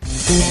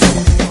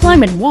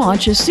 Climate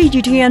Watch is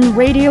CGTN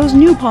Radio's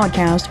new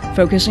podcast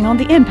focusing on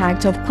the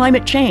impact of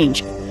climate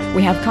change.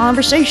 We have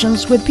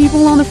conversations with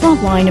people on the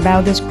front line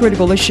about this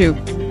critical issue.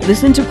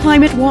 Listen to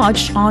Climate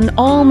Watch on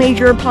all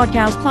major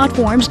podcast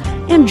platforms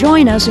and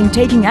join us in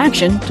taking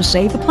action to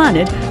save the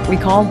planet we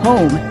call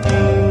home.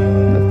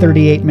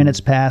 38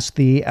 minutes past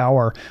the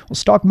hour. Well,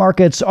 stock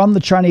markets on the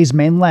Chinese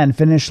mainland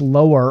finished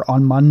lower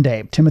on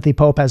Monday. Timothy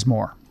Pope has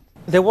more.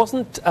 There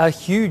wasn't a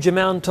huge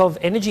amount of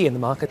energy in the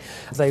market.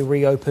 They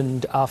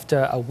reopened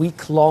after a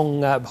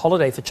week-long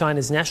holiday for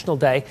China's National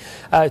Day.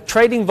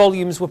 Trading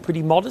volumes were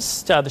pretty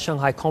modest. The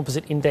Shanghai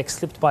Composite Index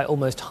slipped by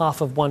almost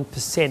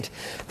 0.5%.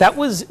 That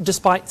was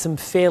despite some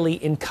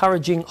fairly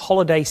encouraging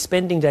holiday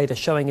spending data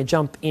showing a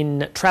jump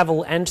in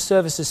travel and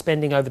services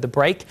spending over the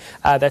break.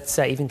 That's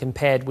even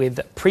compared with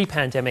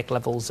pre-pandemic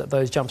levels.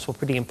 Those jumps were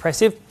pretty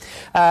impressive.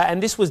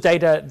 And this was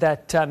data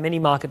that many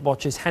market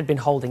watchers had been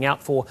holding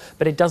out for,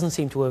 but it doesn't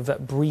seem to have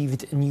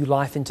breathed new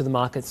life into the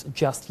markets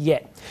just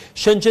yet.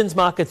 Shenzhen's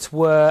markets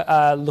were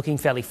looking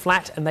fairly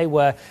flat, and they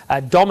were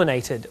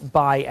dominated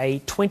by a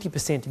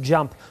 20%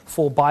 jump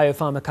for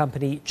biopharma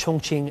company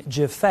Chongqing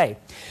Zhifei.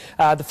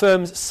 The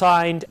firms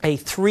signed a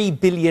 $3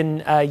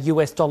 billion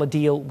US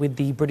deal with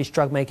the British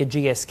drug maker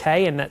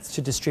GSK, and that's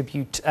to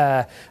distribute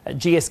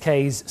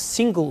GSK's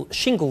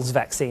shingles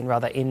vaccine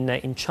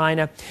in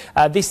China.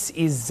 This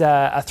is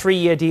a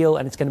 3-year deal,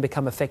 and it's going to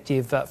become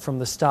effective from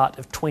the start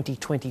of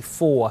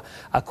 2024,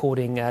 according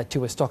according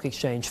to a stock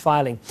exchange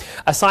filing.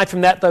 Aside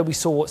from that, though, we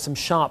saw some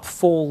sharp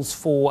falls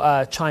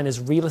for China's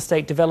real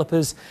estate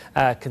developers,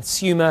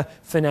 consumer,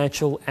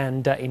 financial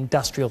and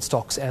industrial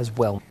stocks as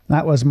well.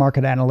 That was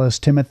market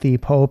analyst Timothy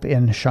Pope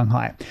in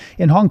Shanghai.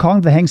 In Hong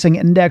Kong, the Hang Seng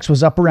Index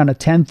was up around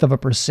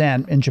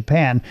 0.1%. In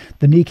Japan,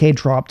 the Nikkei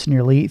dropped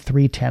nearly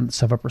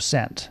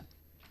 0.3%.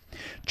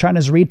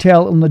 China's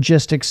retail and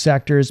logistics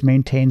sectors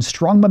maintained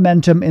strong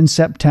momentum in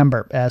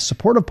September as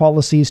supportive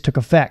policies took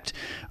effect.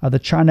 The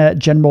China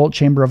General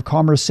Chamber of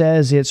Commerce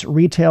says its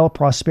Retail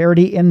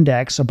Prosperity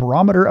Index, a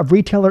barometer of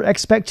retailer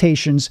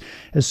expectations,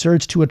 has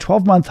surged to a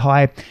 12-month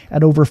high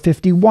at over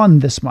 51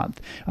 this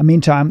month.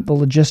 Meantime, the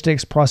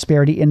Logistics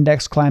Prosperity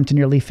Index climbed to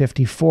nearly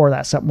 54.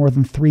 That's up more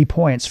than 3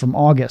 points from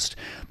August.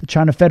 The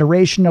China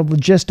Federation of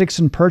Logistics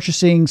and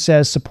Purchasing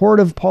says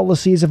supportive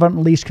policies have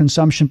unleashed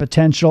consumption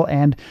potential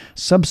and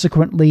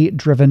subsequently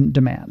driven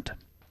demand.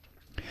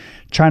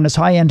 China's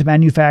high-end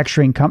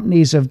manufacturing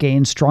companies have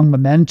gained strong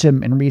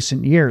momentum in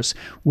recent years,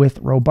 with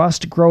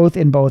robust growth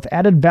in both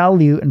added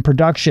value and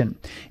production.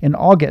 In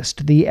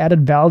August, the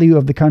added value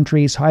of the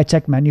country's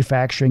high-tech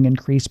manufacturing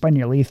increased by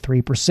nearly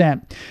 3%.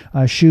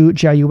 Xu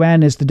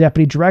Jiayuan is the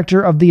deputy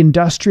director of the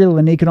Industrial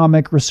and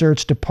Economic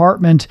Research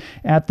Department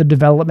at the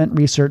Development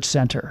Research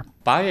Center.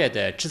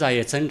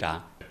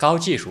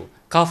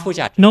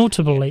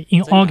 Notably,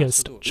 in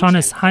August,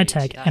 China's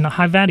high-tech and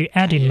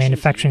high-value-added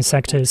manufacturing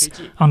sectors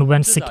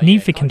underwent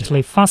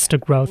significantly faster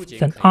growth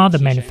than other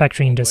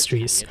manufacturing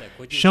industries,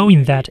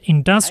 showing that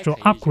industrial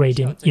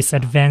upgrading is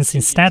advancing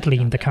steadily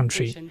in the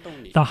country.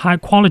 The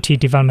high-quality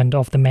development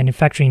of the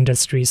manufacturing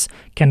industries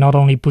can not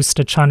only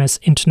boost China's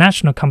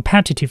international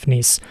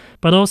competitiveness,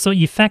 but also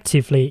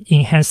effectively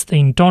enhance the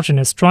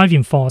endogenous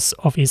driving force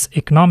of its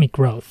economic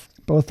growth.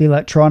 Both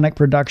electronic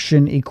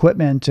production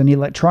equipment and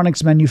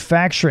electronics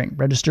manufacturing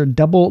registered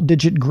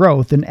double-digit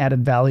growth in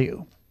added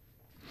value.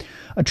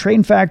 A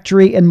train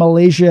factory in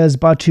Malaysia's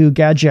Batu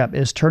Gajah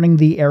is turning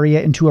the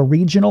area into a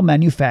regional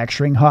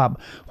manufacturing hub.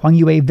 Huang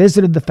Yue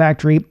visited the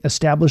factory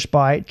established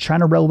by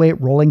China Railway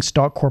Rolling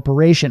Stock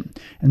Corporation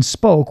and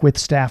spoke with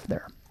staff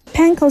there.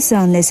 Pan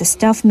Kosong is a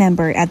staff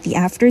member at the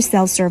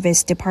after-sales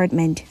service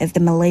department of the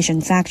Malaysian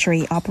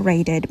factory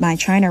operated by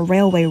China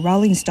Railway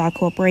Rolling Stock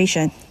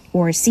Corporation,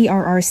 or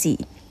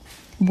CRRC.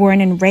 Born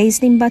and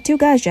raised in Batu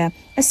Gajah,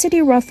 a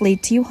city roughly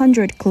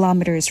 200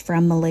 kilometers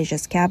from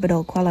Malaysia's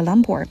capital, Kuala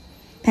Lumpur,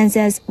 Pan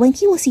says when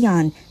he was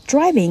young,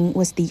 driving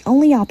was the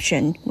only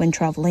option when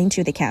traveling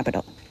to the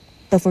capital.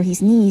 But for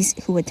his niece,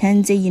 who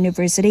attends a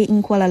university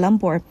in Kuala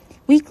Lumpur,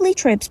 weekly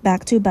trips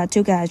back to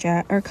Batu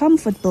Gajah are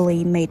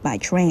comfortably made by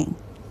train.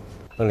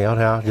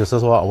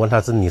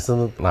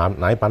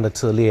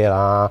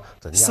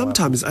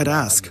 Sometimes I'd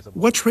ask,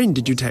 what train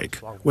did you take?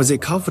 Was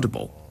it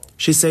comfortable?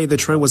 She said the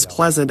train was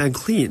pleasant and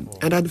clean,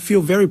 and I'd feel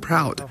very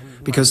proud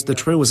because the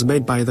train was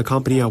made by the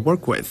company I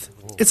work with.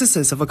 It's a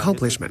sense of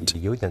accomplishment.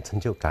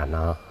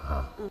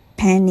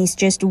 Pan is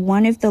just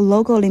one of the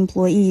local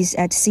employees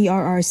at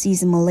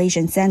CRRC's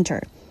Malaysian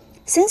Center.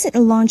 Since it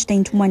launched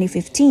in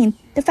 2015,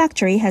 the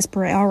factory has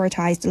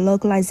prioritized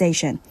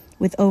localization,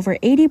 with over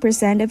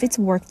 80% of its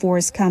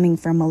workforce coming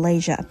from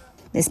Malaysia.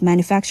 This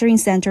manufacturing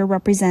center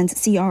represents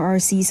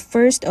CRRC's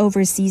first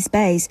overseas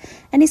base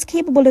and is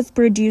capable of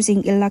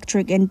producing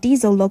electric and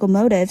diesel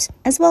locomotives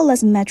as well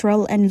as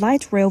metro and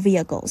light rail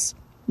vehicles.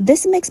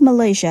 This makes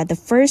Malaysia the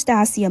first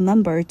ASEAN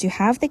member to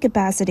have the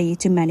capacity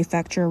to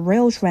manufacture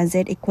rail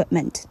transit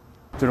equipment.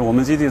 Since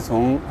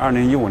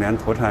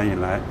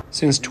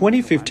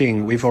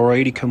 2015, we've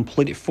already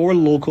completed 4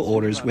 local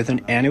orders with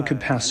an annual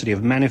capacity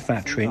of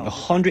manufacturing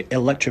 100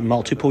 electric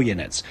multiple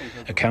units,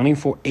 accounting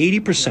for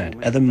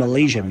 80% of the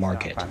Malaysian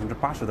market.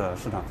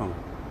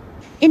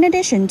 In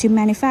addition to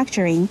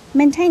manufacturing,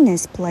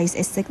 maintenance plays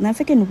a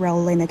significant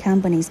role in the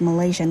company's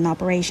Malaysian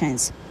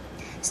operations.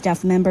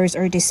 Staff members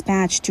are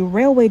dispatched to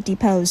railway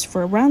depots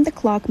for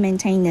round-the-clock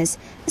maintenance,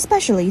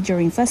 especially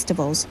during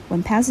festivals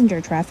when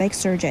passenger traffic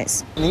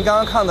surges.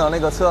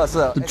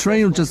 The train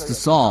you just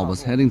saw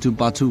was heading to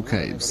Batu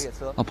Caves,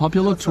 a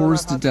popular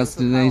tourist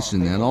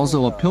destination and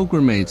also a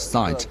pilgrimage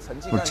site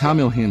for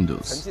Tamil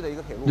Hindus.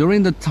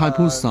 During the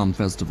Thaipusam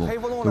festival,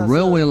 the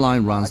railway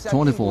line runs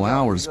 24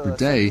 hours per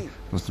day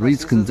for 3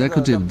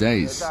 consecutive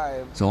days,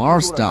 so our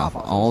staff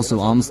are also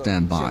on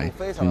standby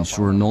to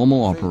ensure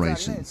normal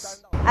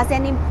operations. As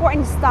an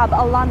important stop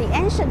along the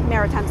ancient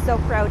maritime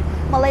Silk Road,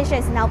 Malaysia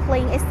is now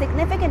playing a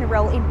significant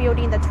role in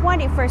building the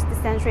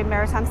 21st century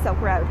maritime Silk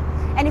Road.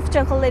 And if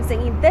Zheng He lives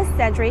in this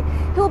century,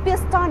 he will be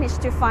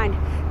astonished to find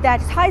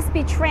that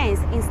high-speed trains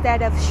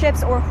instead of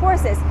ships or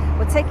horses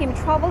will take him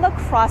travel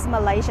across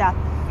Malaysia.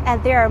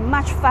 And they are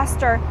much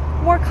faster,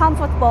 more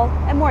comfortable,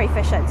 and more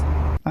efficient.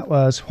 That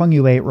was Huang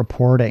Yue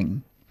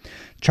reporting.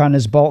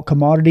 China's bulk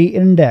commodity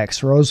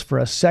index rose for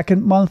a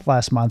second month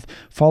last month,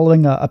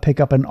 following a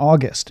pickup in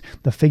August.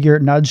 The figure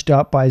nudged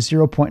up by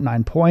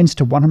 0.9 points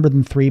to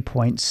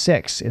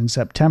 103.6 in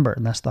September,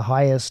 and that's the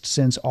highest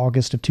since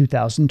August of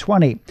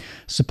 2020.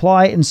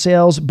 Supply and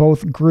sales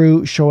both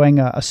grew, showing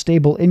a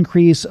stable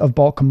increase of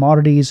bulk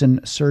commodities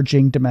and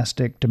surging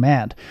domestic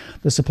demand.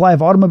 The supply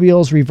of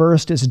automobiles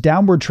reversed its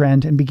downward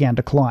trend and began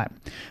to climb.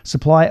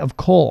 Supply of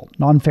coal,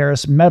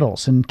 non-ferrous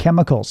metals, and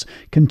chemicals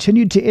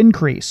continued to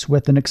increase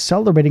with an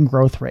accelerating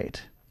growth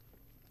rate.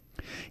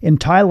 In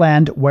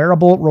Thailand,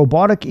 wearable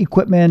robotic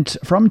equipment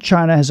from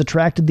China has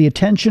attracted the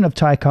attention of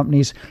Thai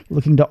companies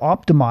looking to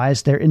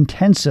optimize their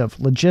intensive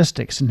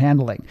logistics and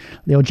handling.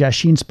 Liu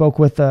Jiaxin spoke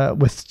with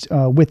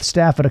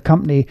staff at a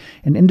company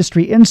and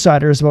industry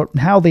insiders about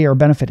how they are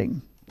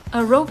benefiting.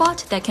 A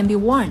robot that can be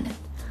worn.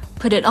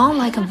 Put it on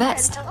like a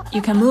vest.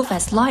 You can move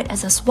as light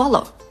as a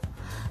swallow.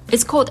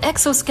 It's called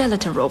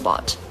exoskeleton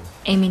robot,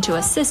 aiming to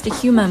assist the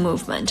human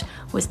movement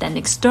with an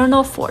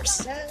external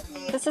force.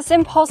 This is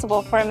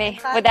impossible for me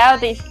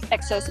without the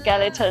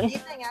exoskeleton.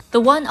 The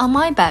one on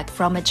my back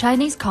from a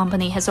Chinese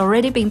company has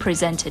already been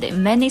presented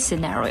in many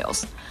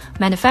scenarios.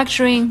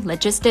 Manufacturing,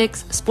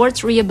 logistics,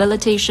 sports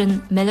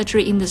rehabilitation,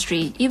 military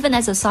industry, even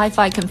as a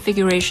sci-fi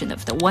configuration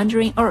of the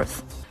wandering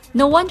Earth.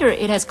 No wonder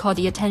it has caught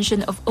the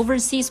attention of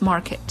overseas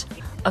market.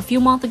 A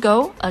few months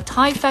ago, a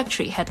Thai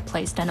factory had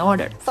placed an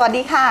order.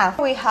 We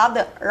have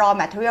the raw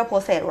material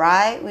process,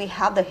 right? We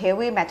have the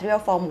heavy material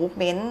for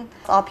movement.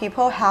 Our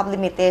people have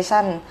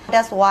limitation.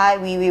 That's why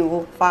we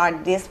will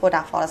find this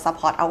product for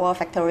support our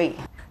factory.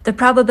 The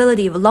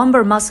probability of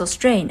lumbar muscle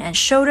strain and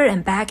shoulder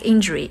and back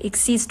injury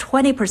exceeds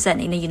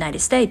 20% in the United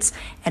States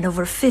and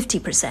over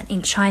 50%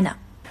 in China.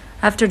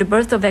 After the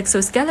birth of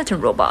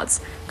exoskeleton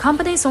robots,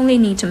 companies only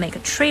need to make a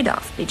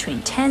trade-off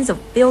between tens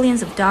of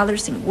billions of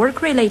dollars in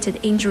work-related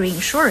injury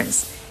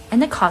insurance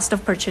and the cost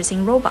of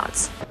purchasing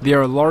robots. There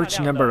are a large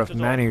number of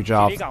manual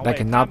jobs that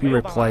cannot be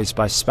replaced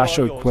by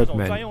special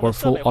equipment or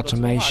full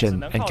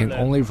automation and can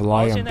only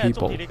rely on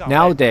people.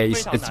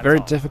 Nowadays, it's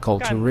very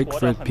difficult to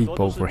recruit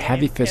people for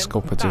heavy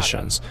physical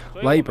positions.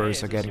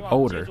 Laborers are getting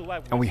older,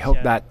 and we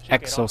hope that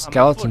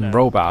exoskeleton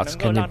robots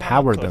can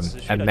empower them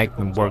and make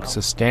them work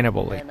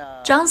sustainably.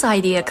 Zhang's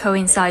idea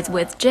coincides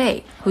with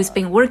Jay, who's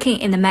been working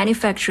in the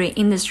manufacturing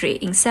industry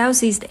in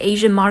Southeast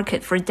Asian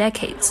market for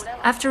decades.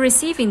 After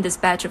receiving this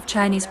batch of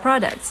Chinese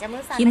products,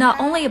 he not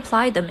only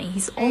applied them in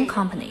his own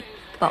company,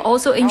 but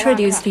also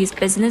introduced his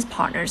business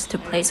partners to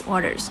place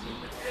orders.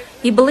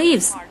 He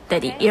believes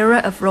that the era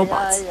of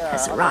robots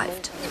has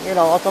arrived.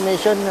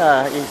 Automation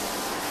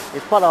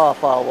is part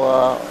of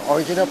our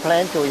original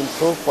plan to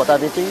improve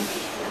productivity,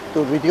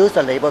 to reduce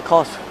the labor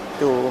cost,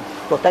 to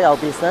protect our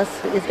business.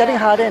 It's getting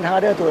harder and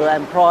harder to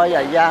employ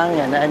a young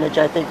and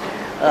energetic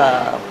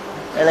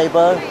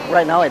labor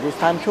right now at this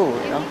time too.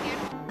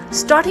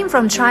 Starting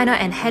from China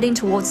and heading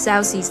towards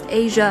Southeast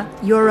Asia,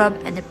 Europe,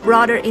 and the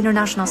broader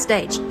international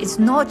stage is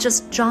not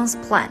just Zhang's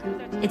plan.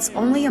 It's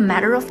only a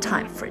matter of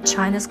time for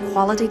China's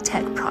quality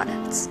tech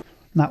products.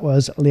 That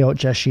was Liu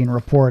Jiaxin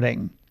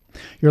reporting.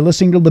 You're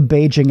listening to the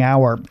Beijing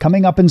Hour.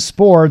 Coming up in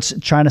sports,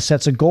 China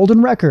sets a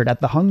golden record at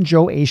the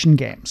Hangzhou Asian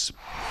Games.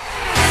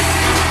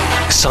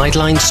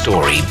 Sideline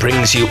Story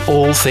brings you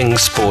all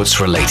things sports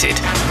related.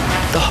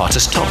 The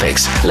hottest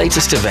topics,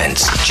 latest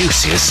events,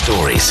 juiciest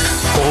stories,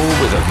 all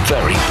with a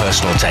very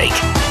personal take.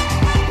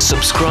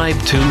 Subscribe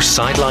to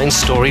Sideline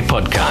Story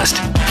Podcast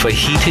for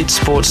heated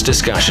sports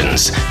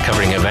discussions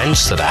covering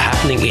events that are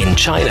happening in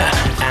China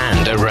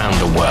and around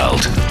the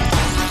world.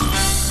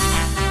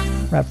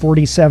 We're at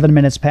 47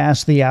 minutes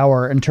past the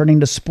hour, and turning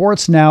to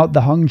sports now,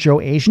 the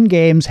Hangzhou Asian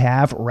Games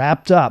have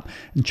wrapped up,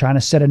 and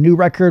China set a new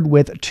record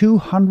with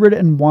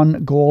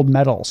 201 gold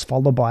medals,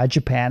 followed by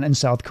Japan and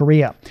South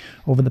Korea.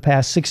 Over the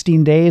past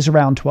 16 days,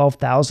 around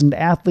 12,000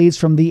 athletes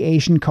from the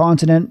Asian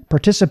continent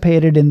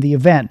participated in the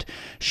event.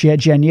 Xie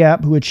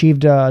Jianyep, who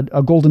achieved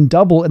a golden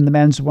double in the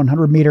men's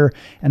 100-meter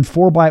and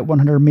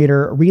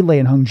 4x100-meter relay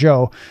in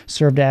Hangzhou,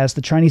 served as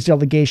the Chinese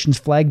delegation's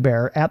flag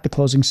bearer at the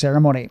closing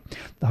ceremony.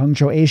 The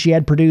Hangzhou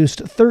Asiad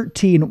produced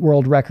 13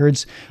 world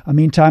records.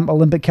 Meantime,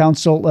 Olympic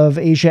Council of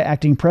Asia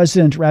acting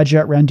president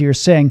Raja Randir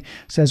Singh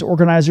says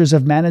organizers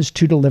have managed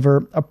to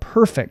deliver a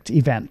perfect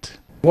event.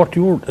 What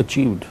you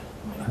achieved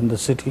and the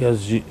city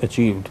has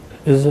achieved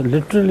is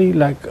literally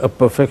like a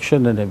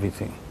perfection in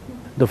everything.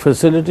 The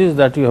facilities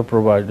that you have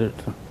provided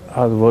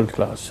are world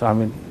class. I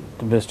mean,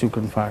 the best you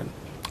can find.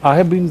 I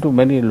have been to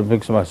many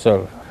Olympics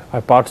myself.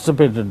 I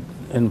participated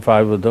in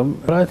 5 of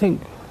them. But I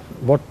think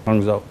what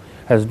Hangzhou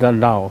has done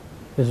now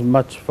is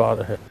much far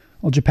ahead.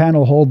 Well, Japan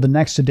will hold the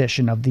next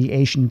edition of the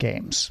Asian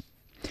Games.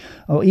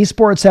 Well,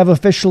 esports have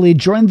officially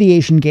joined the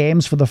Asian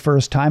Games for the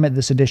first time at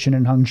this edition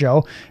in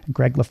Hangzhou.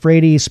 Greg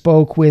Lafrady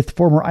spoke with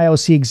former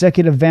IOC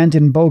executive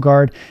Vandin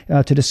Bogard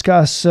to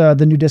discuss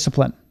the new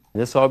discipline.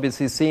 This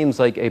obviously seems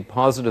like a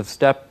positive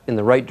step in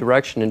the right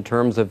direction in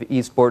terms of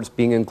esports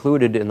being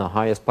included in the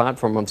highest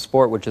platform of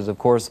sport, which is, of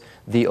course,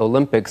 the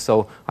Olympics.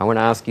 So I want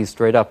to ask you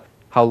straight up,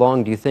 how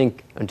long do you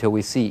think until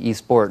we see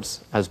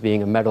esports as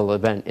being a medal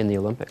event in the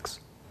Olympics?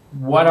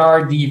 what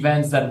are the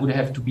events that would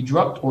have to be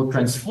dropped or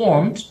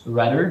transformed,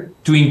 rather,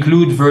 to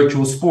include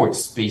virtual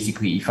sports,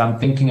 basically. If I'm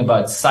thinking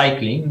about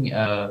cycling,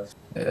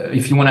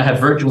 if you want to have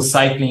virtual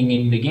cycling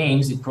in the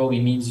games, it probably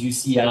means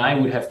UCI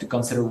would have to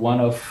consider one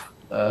of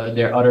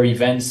their other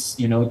events,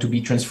 to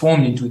be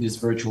transformed into this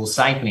virtual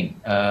cycling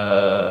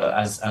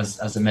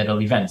as a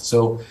medal event.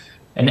 So,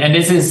 and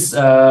this is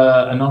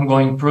an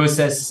ongoing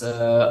process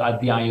at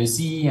the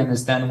IOC. I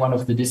understand one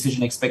of the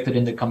decisions expected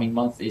in the coming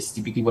month is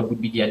typically what would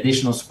be the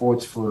additional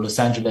sports for Los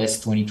Angeles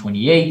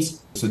 2028.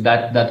 So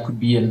that could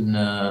be an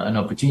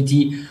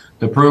opportunity.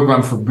 The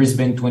program for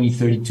Brisbane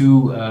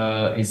 2032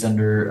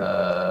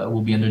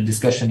 will be under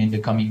discussion in the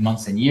coming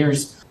months and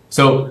years.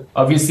 So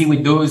obviously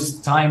with those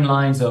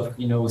timelines of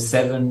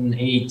 7,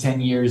 8,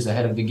 10 years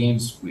ahead of the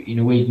games, in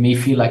a way it may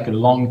feel like a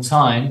long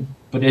time,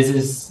 but this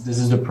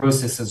is the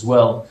process as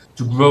well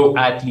to grow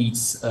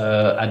athletes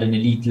at an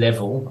elite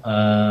level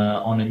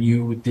on a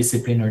new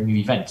discipline or new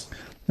event.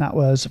 That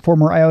was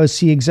former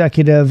IOC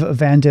executive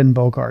Vanden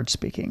Bogart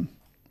speaking.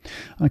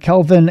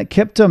 Kelvin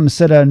Kiptum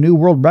set a new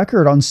world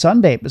record on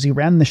Sunday as he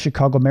ran the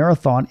Chicago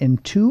Marathon in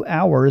 2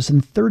 hours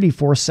and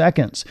 34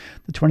 seconds.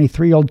 The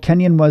 23-year-old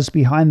Kenyan was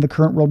behind the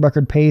current world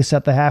record pace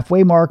at the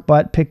halfway mark,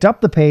 but picked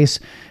up the pace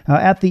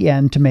at the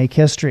end to make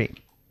history.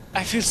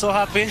 I feel so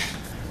happy.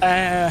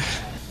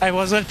 I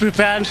was well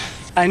prepared.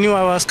 I knew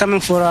I was coming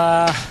for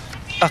a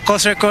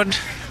course record,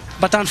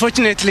 but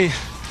unfortunately,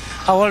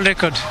 a world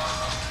record.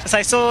 As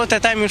I saw the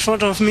time in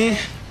front of me,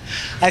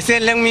 I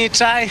said, let me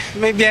try.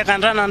 Maybe I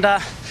can run under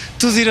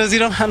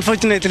 2:00,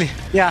 unfortunately.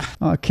 Yeah.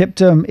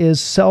 Kiptum is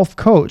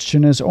self-coached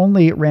and has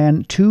only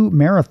ran 2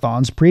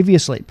 marathons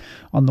previously.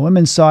 On the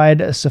women's side,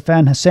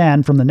 Safan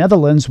Hassan from the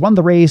Netherlands won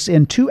the race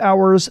in 2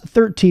 hours,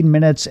 13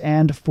 minutes,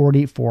 and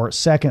 44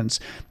 seconds.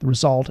 The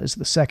result is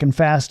the second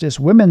fastest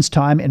women's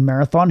time in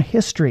marathon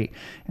history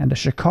and a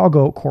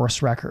Chicago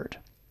course record.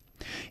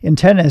 In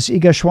tennis,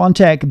 Iga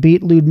Swiatek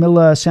beat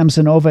Ludmila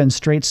Samsonova in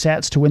straight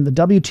sets to win the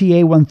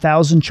WTA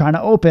 1000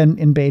 China Open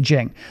in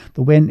Beijing.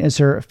 The win is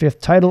her 5th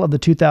title of the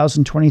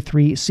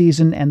 2023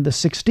 season and the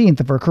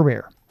 16th of her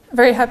career.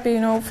 Very happy,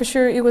 for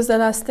sure it was the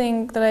last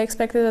thing that I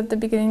expected at the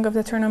beginning of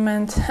the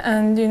tournament.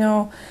 And,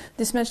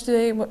 this match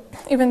today,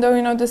 even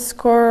though, the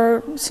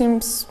score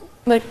seems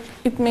like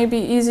it may be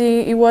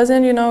easy, it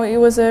wasn't, it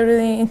was a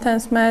really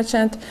intense match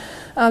and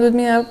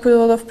Ludmila put a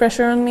lot of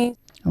pressure on me.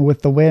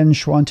 With the win,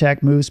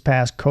 Swiatek moves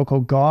past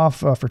Coco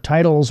Gauff for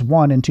titles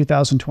won in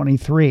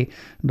 2023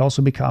 and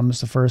also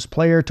becomes the first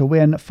player to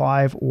win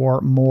 5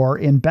 or more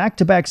in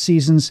back-to-back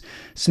seasons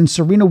since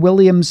Serena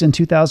Williams in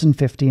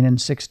 2015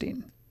 and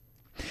 16.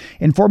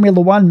 In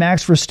Formula One,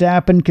 Max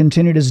Verstappen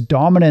continued his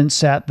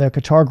dominance at the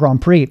Qatar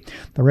Grand Prix.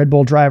 The Red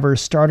Bull driver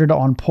started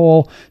on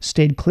pole,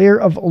 stayed clear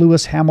of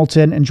Lewis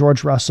Hamilton and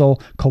George Russell,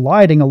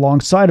 colliding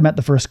alongside him at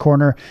the first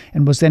corner,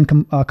 and was then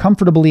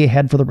comfortably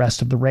ahead for the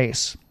rest of the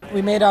race.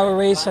 We made our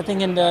race, I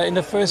think, in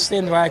the first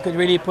stint where I could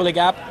really pull a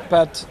gap.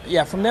 But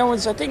yeah, from there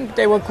onwards, I think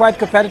they were quite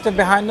competitive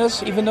behind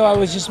us, even though I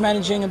was just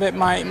managing a bit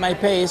my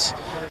pace.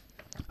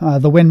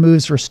 The win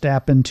moves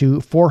Verstappen to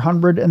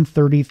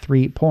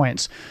 433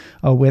 points.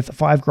 With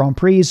 5 Grand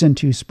Prix and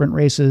 2 sprint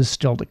races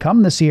still to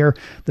come this year,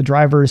 the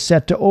driver is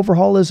set to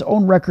overhaul his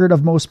own record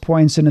of most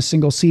points in a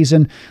single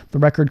season. The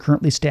record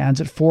currently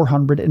stands at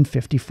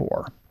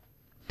 454.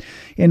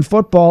 In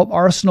football,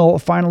 Arsenal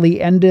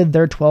finally ended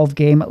their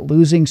 12-game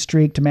losing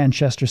streak to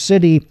Manchester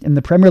City in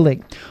the Premier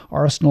League.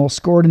 Arsenal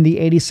scored in the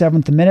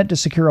 87th minute to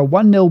secure a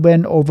 1-0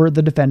 win over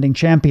the defending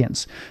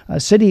champions.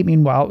 City,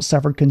 meanwhile,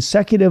 suffered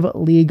consecutive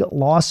league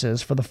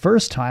losses for the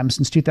first time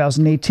since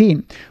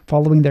 2018,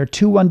 following their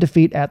 2-1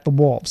 defeat at the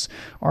Wolves.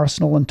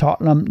 Arsenal and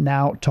Tottenham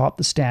now top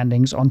the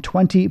standings on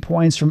 20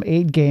 points from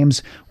 8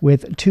 games,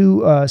 with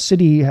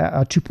City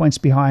 2 points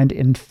behind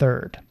in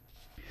third.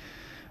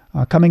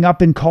 Coming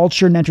up in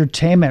culture and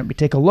entertainment, we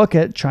take a look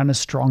at China's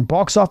strong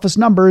box office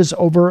numbers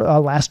over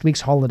last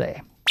week's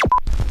holiday.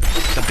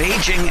 The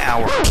Beijing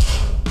Hour.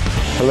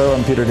 Hello,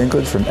 I'm Peter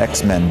Dinklage from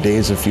X-Men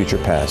Days of Future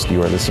Past.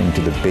 You are listening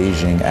to the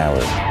Beijing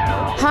Hour.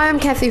 Hi, I'm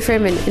Kathy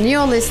Freeman, and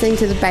you're listening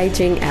to the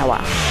Beijing Hour.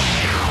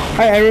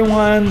 Hi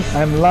everyone,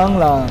 I'm Lang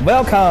Lang.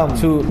 Welcome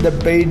to the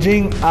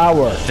Beijing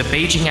Hour. The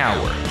Beijing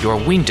Hour, your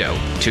window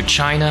to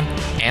China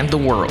and the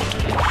world.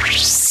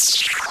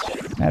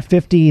 At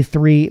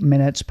 53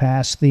 minutes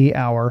past the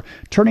hour.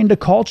 Turning to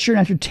culture and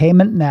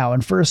entertainment now.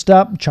 And first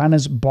up,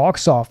 China's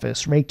box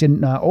office raked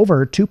in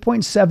over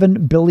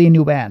 2.7 billion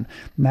yuan.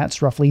 And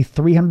that's roughly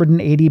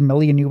 $380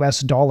 million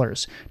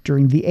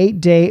during the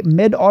 8-day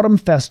Mid-Autumn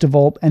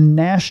Festival and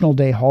National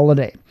Day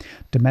holiday.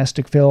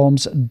 Domestic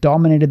films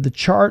dominated the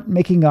chart,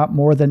 making up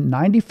more than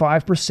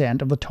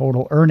 95% of the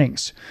total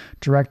earnings.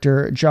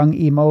 Director Zhang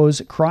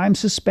Yimou's crime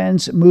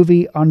suspense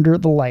movie Under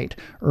the Light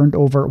earned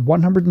over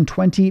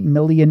 $120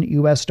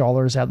 million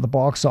at the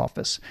box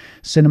office.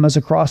 Cinemas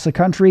across the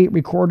country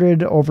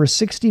recorded over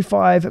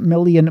 65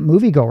 million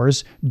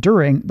moviegoers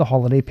during the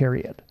holiday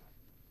period.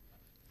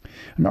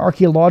 An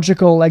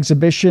archaeological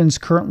exhibition is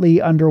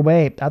currently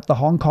underway at the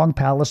Hong Kong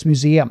Palace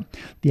Museum.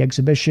 The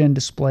exhibition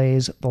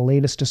displays the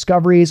latest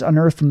discoveries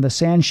unearthed from the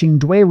Sanxing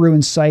Dui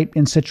ruin site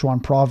in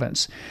Sichuan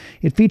province.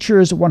 It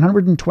features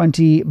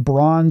 120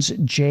 bronze,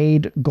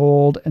 jade,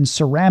 gold, and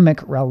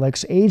ceramic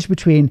relics aged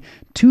between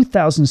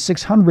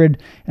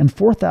 2,600 and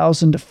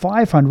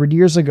 4,500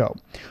 years ago.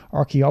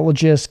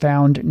 Archaeologists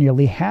found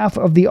nearly half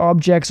of the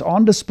objects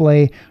on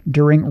display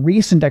during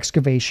recent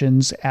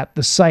excavations at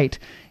the site.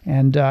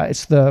 And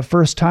it's the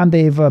first time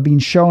they've been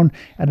shown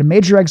at a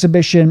major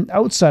exhibition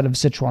outside of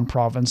Sichuan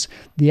province.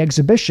 The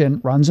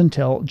exhibition runs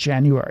until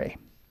January.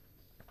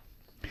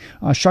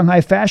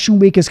 Shanghai Fashion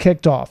Week has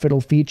kicked off.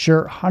 It'll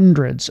feature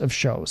hundreds of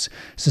shows.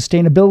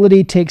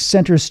 Sustainability takes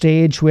center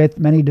stage with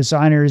many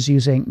designers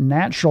using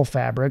natural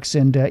fabrics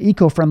and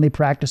eco-friendly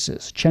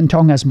practices. Chen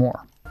Tong has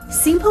more.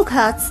 Simple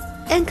cuts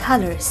and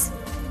colors.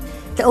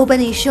 The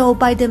opening show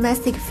by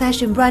domestic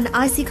fashion brand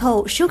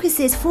Icicle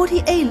showcases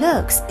 48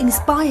 looks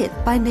inspired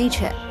by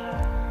nature.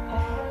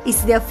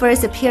 It's their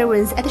first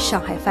appearance at the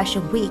Shanghai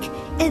Fashion Week,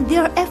 and they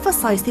are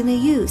emphasizing the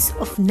use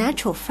of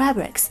natural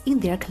fabrics in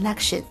their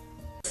collection.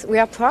 We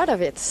are proud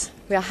of it.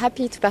 We are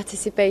happy to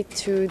participate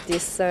to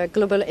this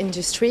global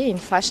industry in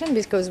fashion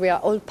because we are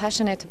all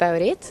passionate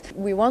about it.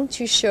 We want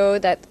to show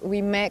that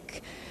we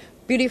make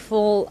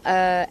beautiful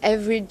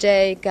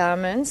everyday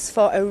garments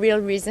for a real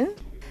reason.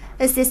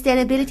 A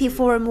sustainability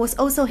forum was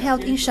also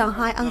held in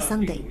Shanghai on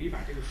Sunday,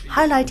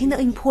 highlighting the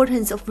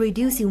importance of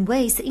reducing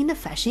waste in the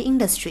fashion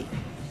industry.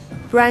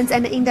 Brands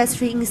and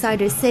industry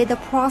insiders say the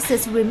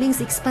process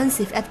remains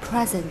expensive at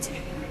present,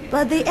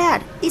 but they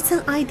add it's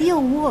an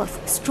ideal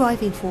worth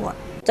striving for.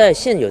 In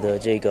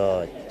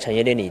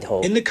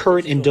the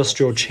current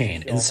industrial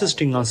chain,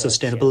 insisting on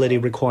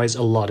sustainability requires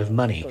a lot of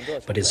money,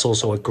 but it's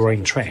also a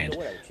growing trend.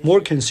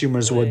 More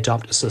consumers will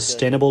adopt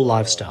sustainable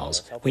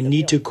lifestyles. We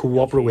need to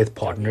cooperate with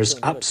partners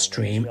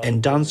upstream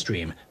and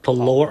downstream to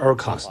lower our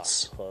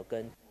costs.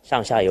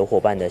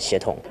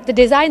 The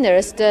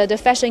designers, the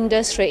fashion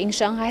industry in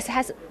Shanghai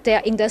has their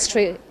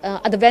industry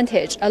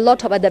advantage, a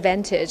lot of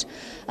advantage.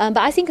 But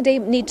I think they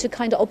need to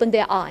kind of open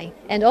their eye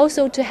and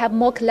also to have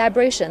more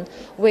collaboration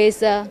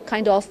with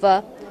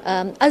other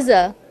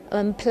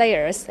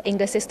players in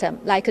the system,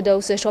 like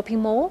those shopping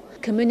mall,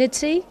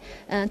 community,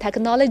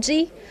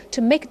 technology,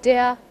 to make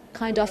their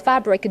kind of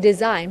fabric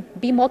design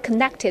be more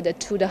connected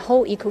to the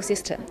whole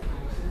ecosystem.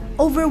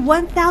 Over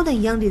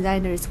 1,000 young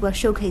designers will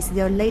showcase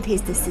their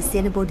latest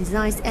sustainable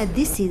designs at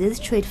this season's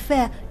trade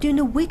fair during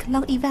a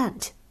week-long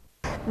event.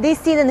 This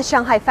season's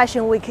Shanghai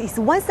Fashion Week is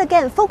once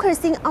again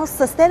focusing on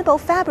sustainable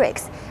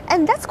fabrics,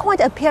 and that's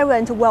quite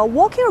apparent while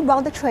walking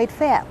around the trade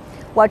fair.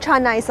 While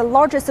China is the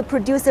largest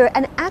producer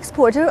and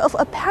exporter of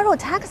apparel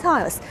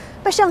textiles,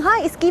 but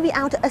Shanghai is giving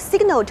out a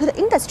signal to the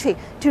industry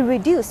to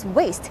reduce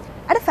waste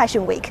at the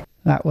Fashion Week.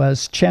 That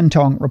was Chen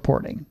Tong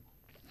reporting.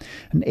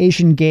 An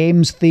Asian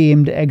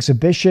Games-themed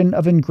exhibition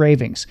of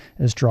engravings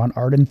has drawn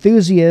art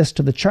enthusiasts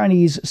to the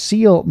Chinese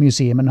Seal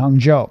Museum in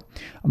Hangzhou.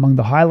 Among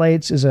the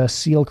highlights is a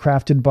seal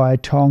crafted by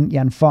Tong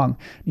Yanfeng.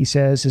 He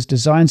says his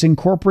designs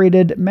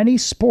incorporated many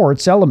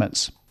sports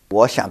elements.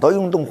 When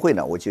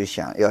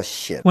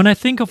I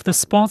think of the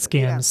sports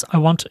games, I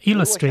want to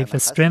illustrate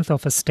the strength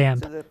of a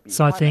stamp,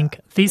 so I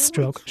think this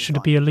stroke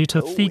should be a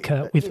little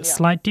thicker with a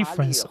slight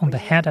difference on the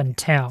head and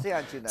tail,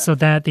 so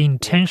that the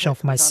intention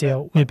of my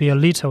seal will be a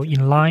little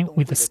in line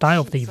with the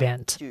style of the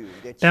event.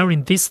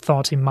 Bearing this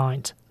thought in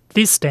mind,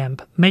 this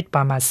stamp, made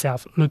by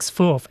myself, looks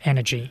full of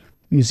energy.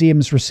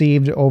 Museums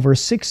received over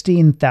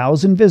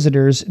 16,000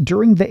 visitors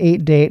during the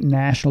 8-day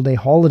National Day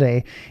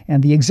holiday,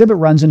 and the exhibit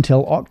runs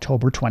until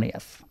October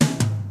 20th.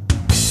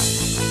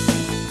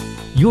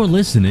 You're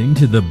listening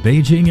to the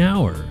Beijing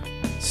Hour,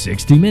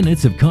 60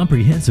 minutes of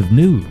comprehensive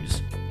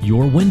news,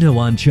 your window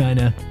on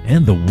China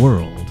and the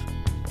world.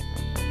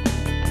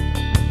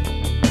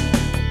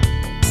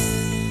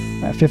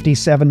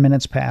 57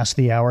 minutes past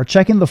the hour.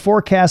 Checking the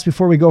forecast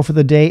before we go for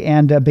the day,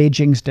 and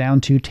Beijing's down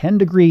to 10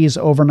 degrees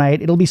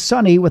overnight. It'll be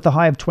sunny with a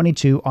high of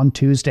 22 on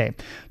Tuesday.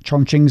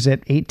 Chongqing's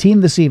at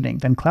 18 this evening,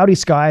 then cloudy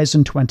skies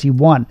and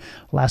 21.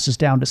 Last is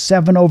down to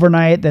 7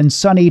 overnight, then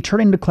sunny,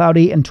 turning to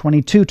cloudy and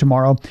 22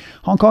 tomorrow.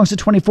 Hong Kong's at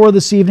 24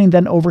 this evening,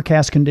 then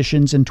overcast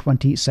conditions and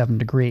 27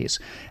 degrees.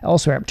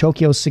 Elsewhere,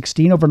 Tokyo's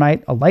 16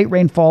 overnight, a light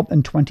rainfall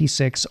and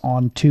 26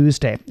 on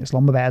Tuesday.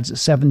 Islamabad's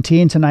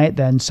 17 tonight,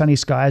 then sunny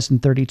skies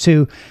and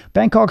 32.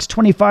 Bangkok's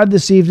 25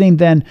 this evening,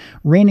 then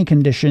rainy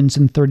conditions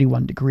and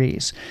 31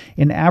 degrees.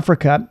 In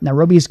Africa,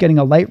 Nairobi's getting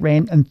a light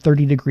rain and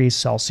 30 degrees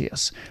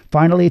Celsius.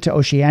 Finally, to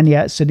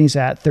Oceania, Sydney's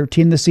at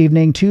 13 this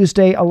evening.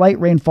 Tuesday, a light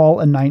rainfall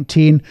and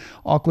 19.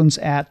 Auckland's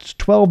at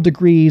 12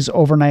 degrees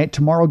overnight.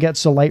 Tomorrow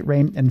gets a light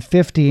rain and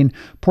 15.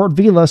 Port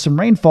Vila, some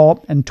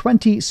rainfall and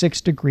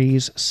 26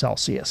 degrees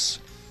Celsius.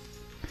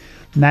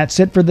 And that's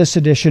it for this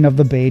edition of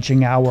the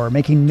Beijing Hour.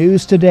 Making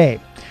news today,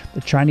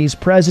 the Chinese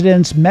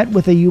president met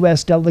with a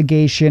U.S.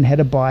 delegation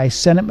headed by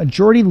Senate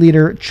Majority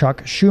Leader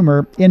Chuck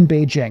Schumer in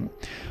Beijing.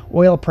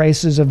 Oil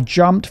prices have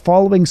jumped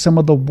following some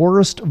of the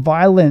worst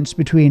violence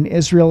between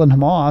Israel and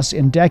Hamas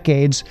in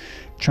decades.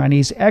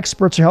 Chinese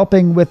experts are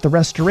helping with the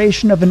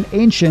restoration of an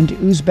ancient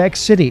Uzbek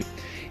city.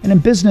 And in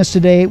business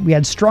today, we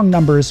had strong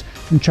numbers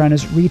from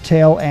China's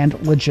retail and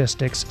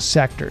logistics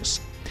sectors.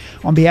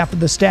 On behalf of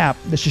the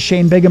staff, this is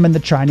Shane Bigham in the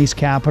Chinese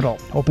capital,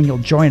 hoping you'll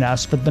join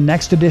us for the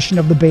next edition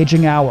of the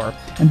Beijing Hour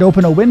and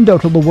open a window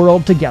to the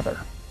world together.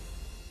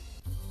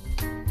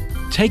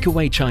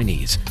 Takeaway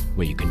Chinese,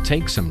 where you can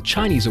take some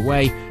Chinese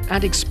away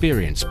and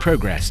experience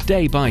progress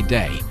day by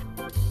day.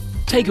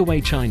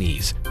 Takeaway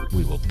Chinese,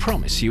 we will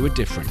promise you a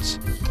difference.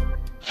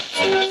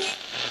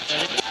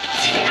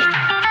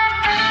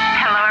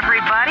 Hello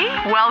everybody,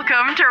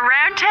 welcome to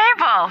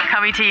Roundtable,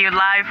 coming to you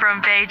live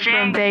from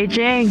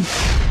Beijing.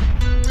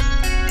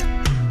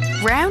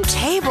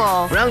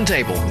 Roundtable.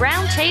 Roundtable.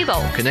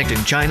 Roundtable. Connecting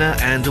China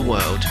and the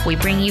world. We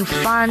bring you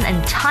fun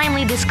and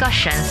timely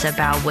discussions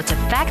about what's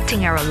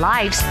affecting our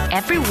lives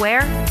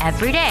everywhere,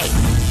 every day.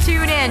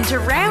 Tune in to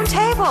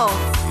Roundtable,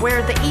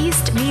 where the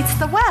East meets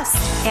the West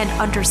and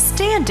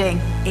understanding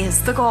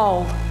is the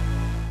goal.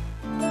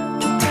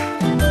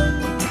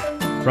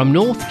 From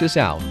north to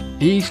south,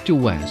 east to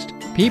west,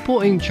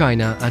 people in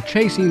China are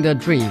chasing their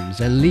dreams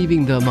and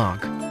leaving their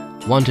mark.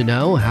 Want to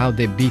know how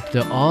they beat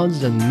the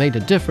odds and made a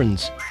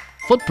difference?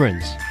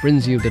 Footprints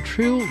brings you the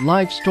true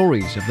life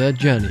stories of their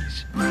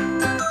journeys.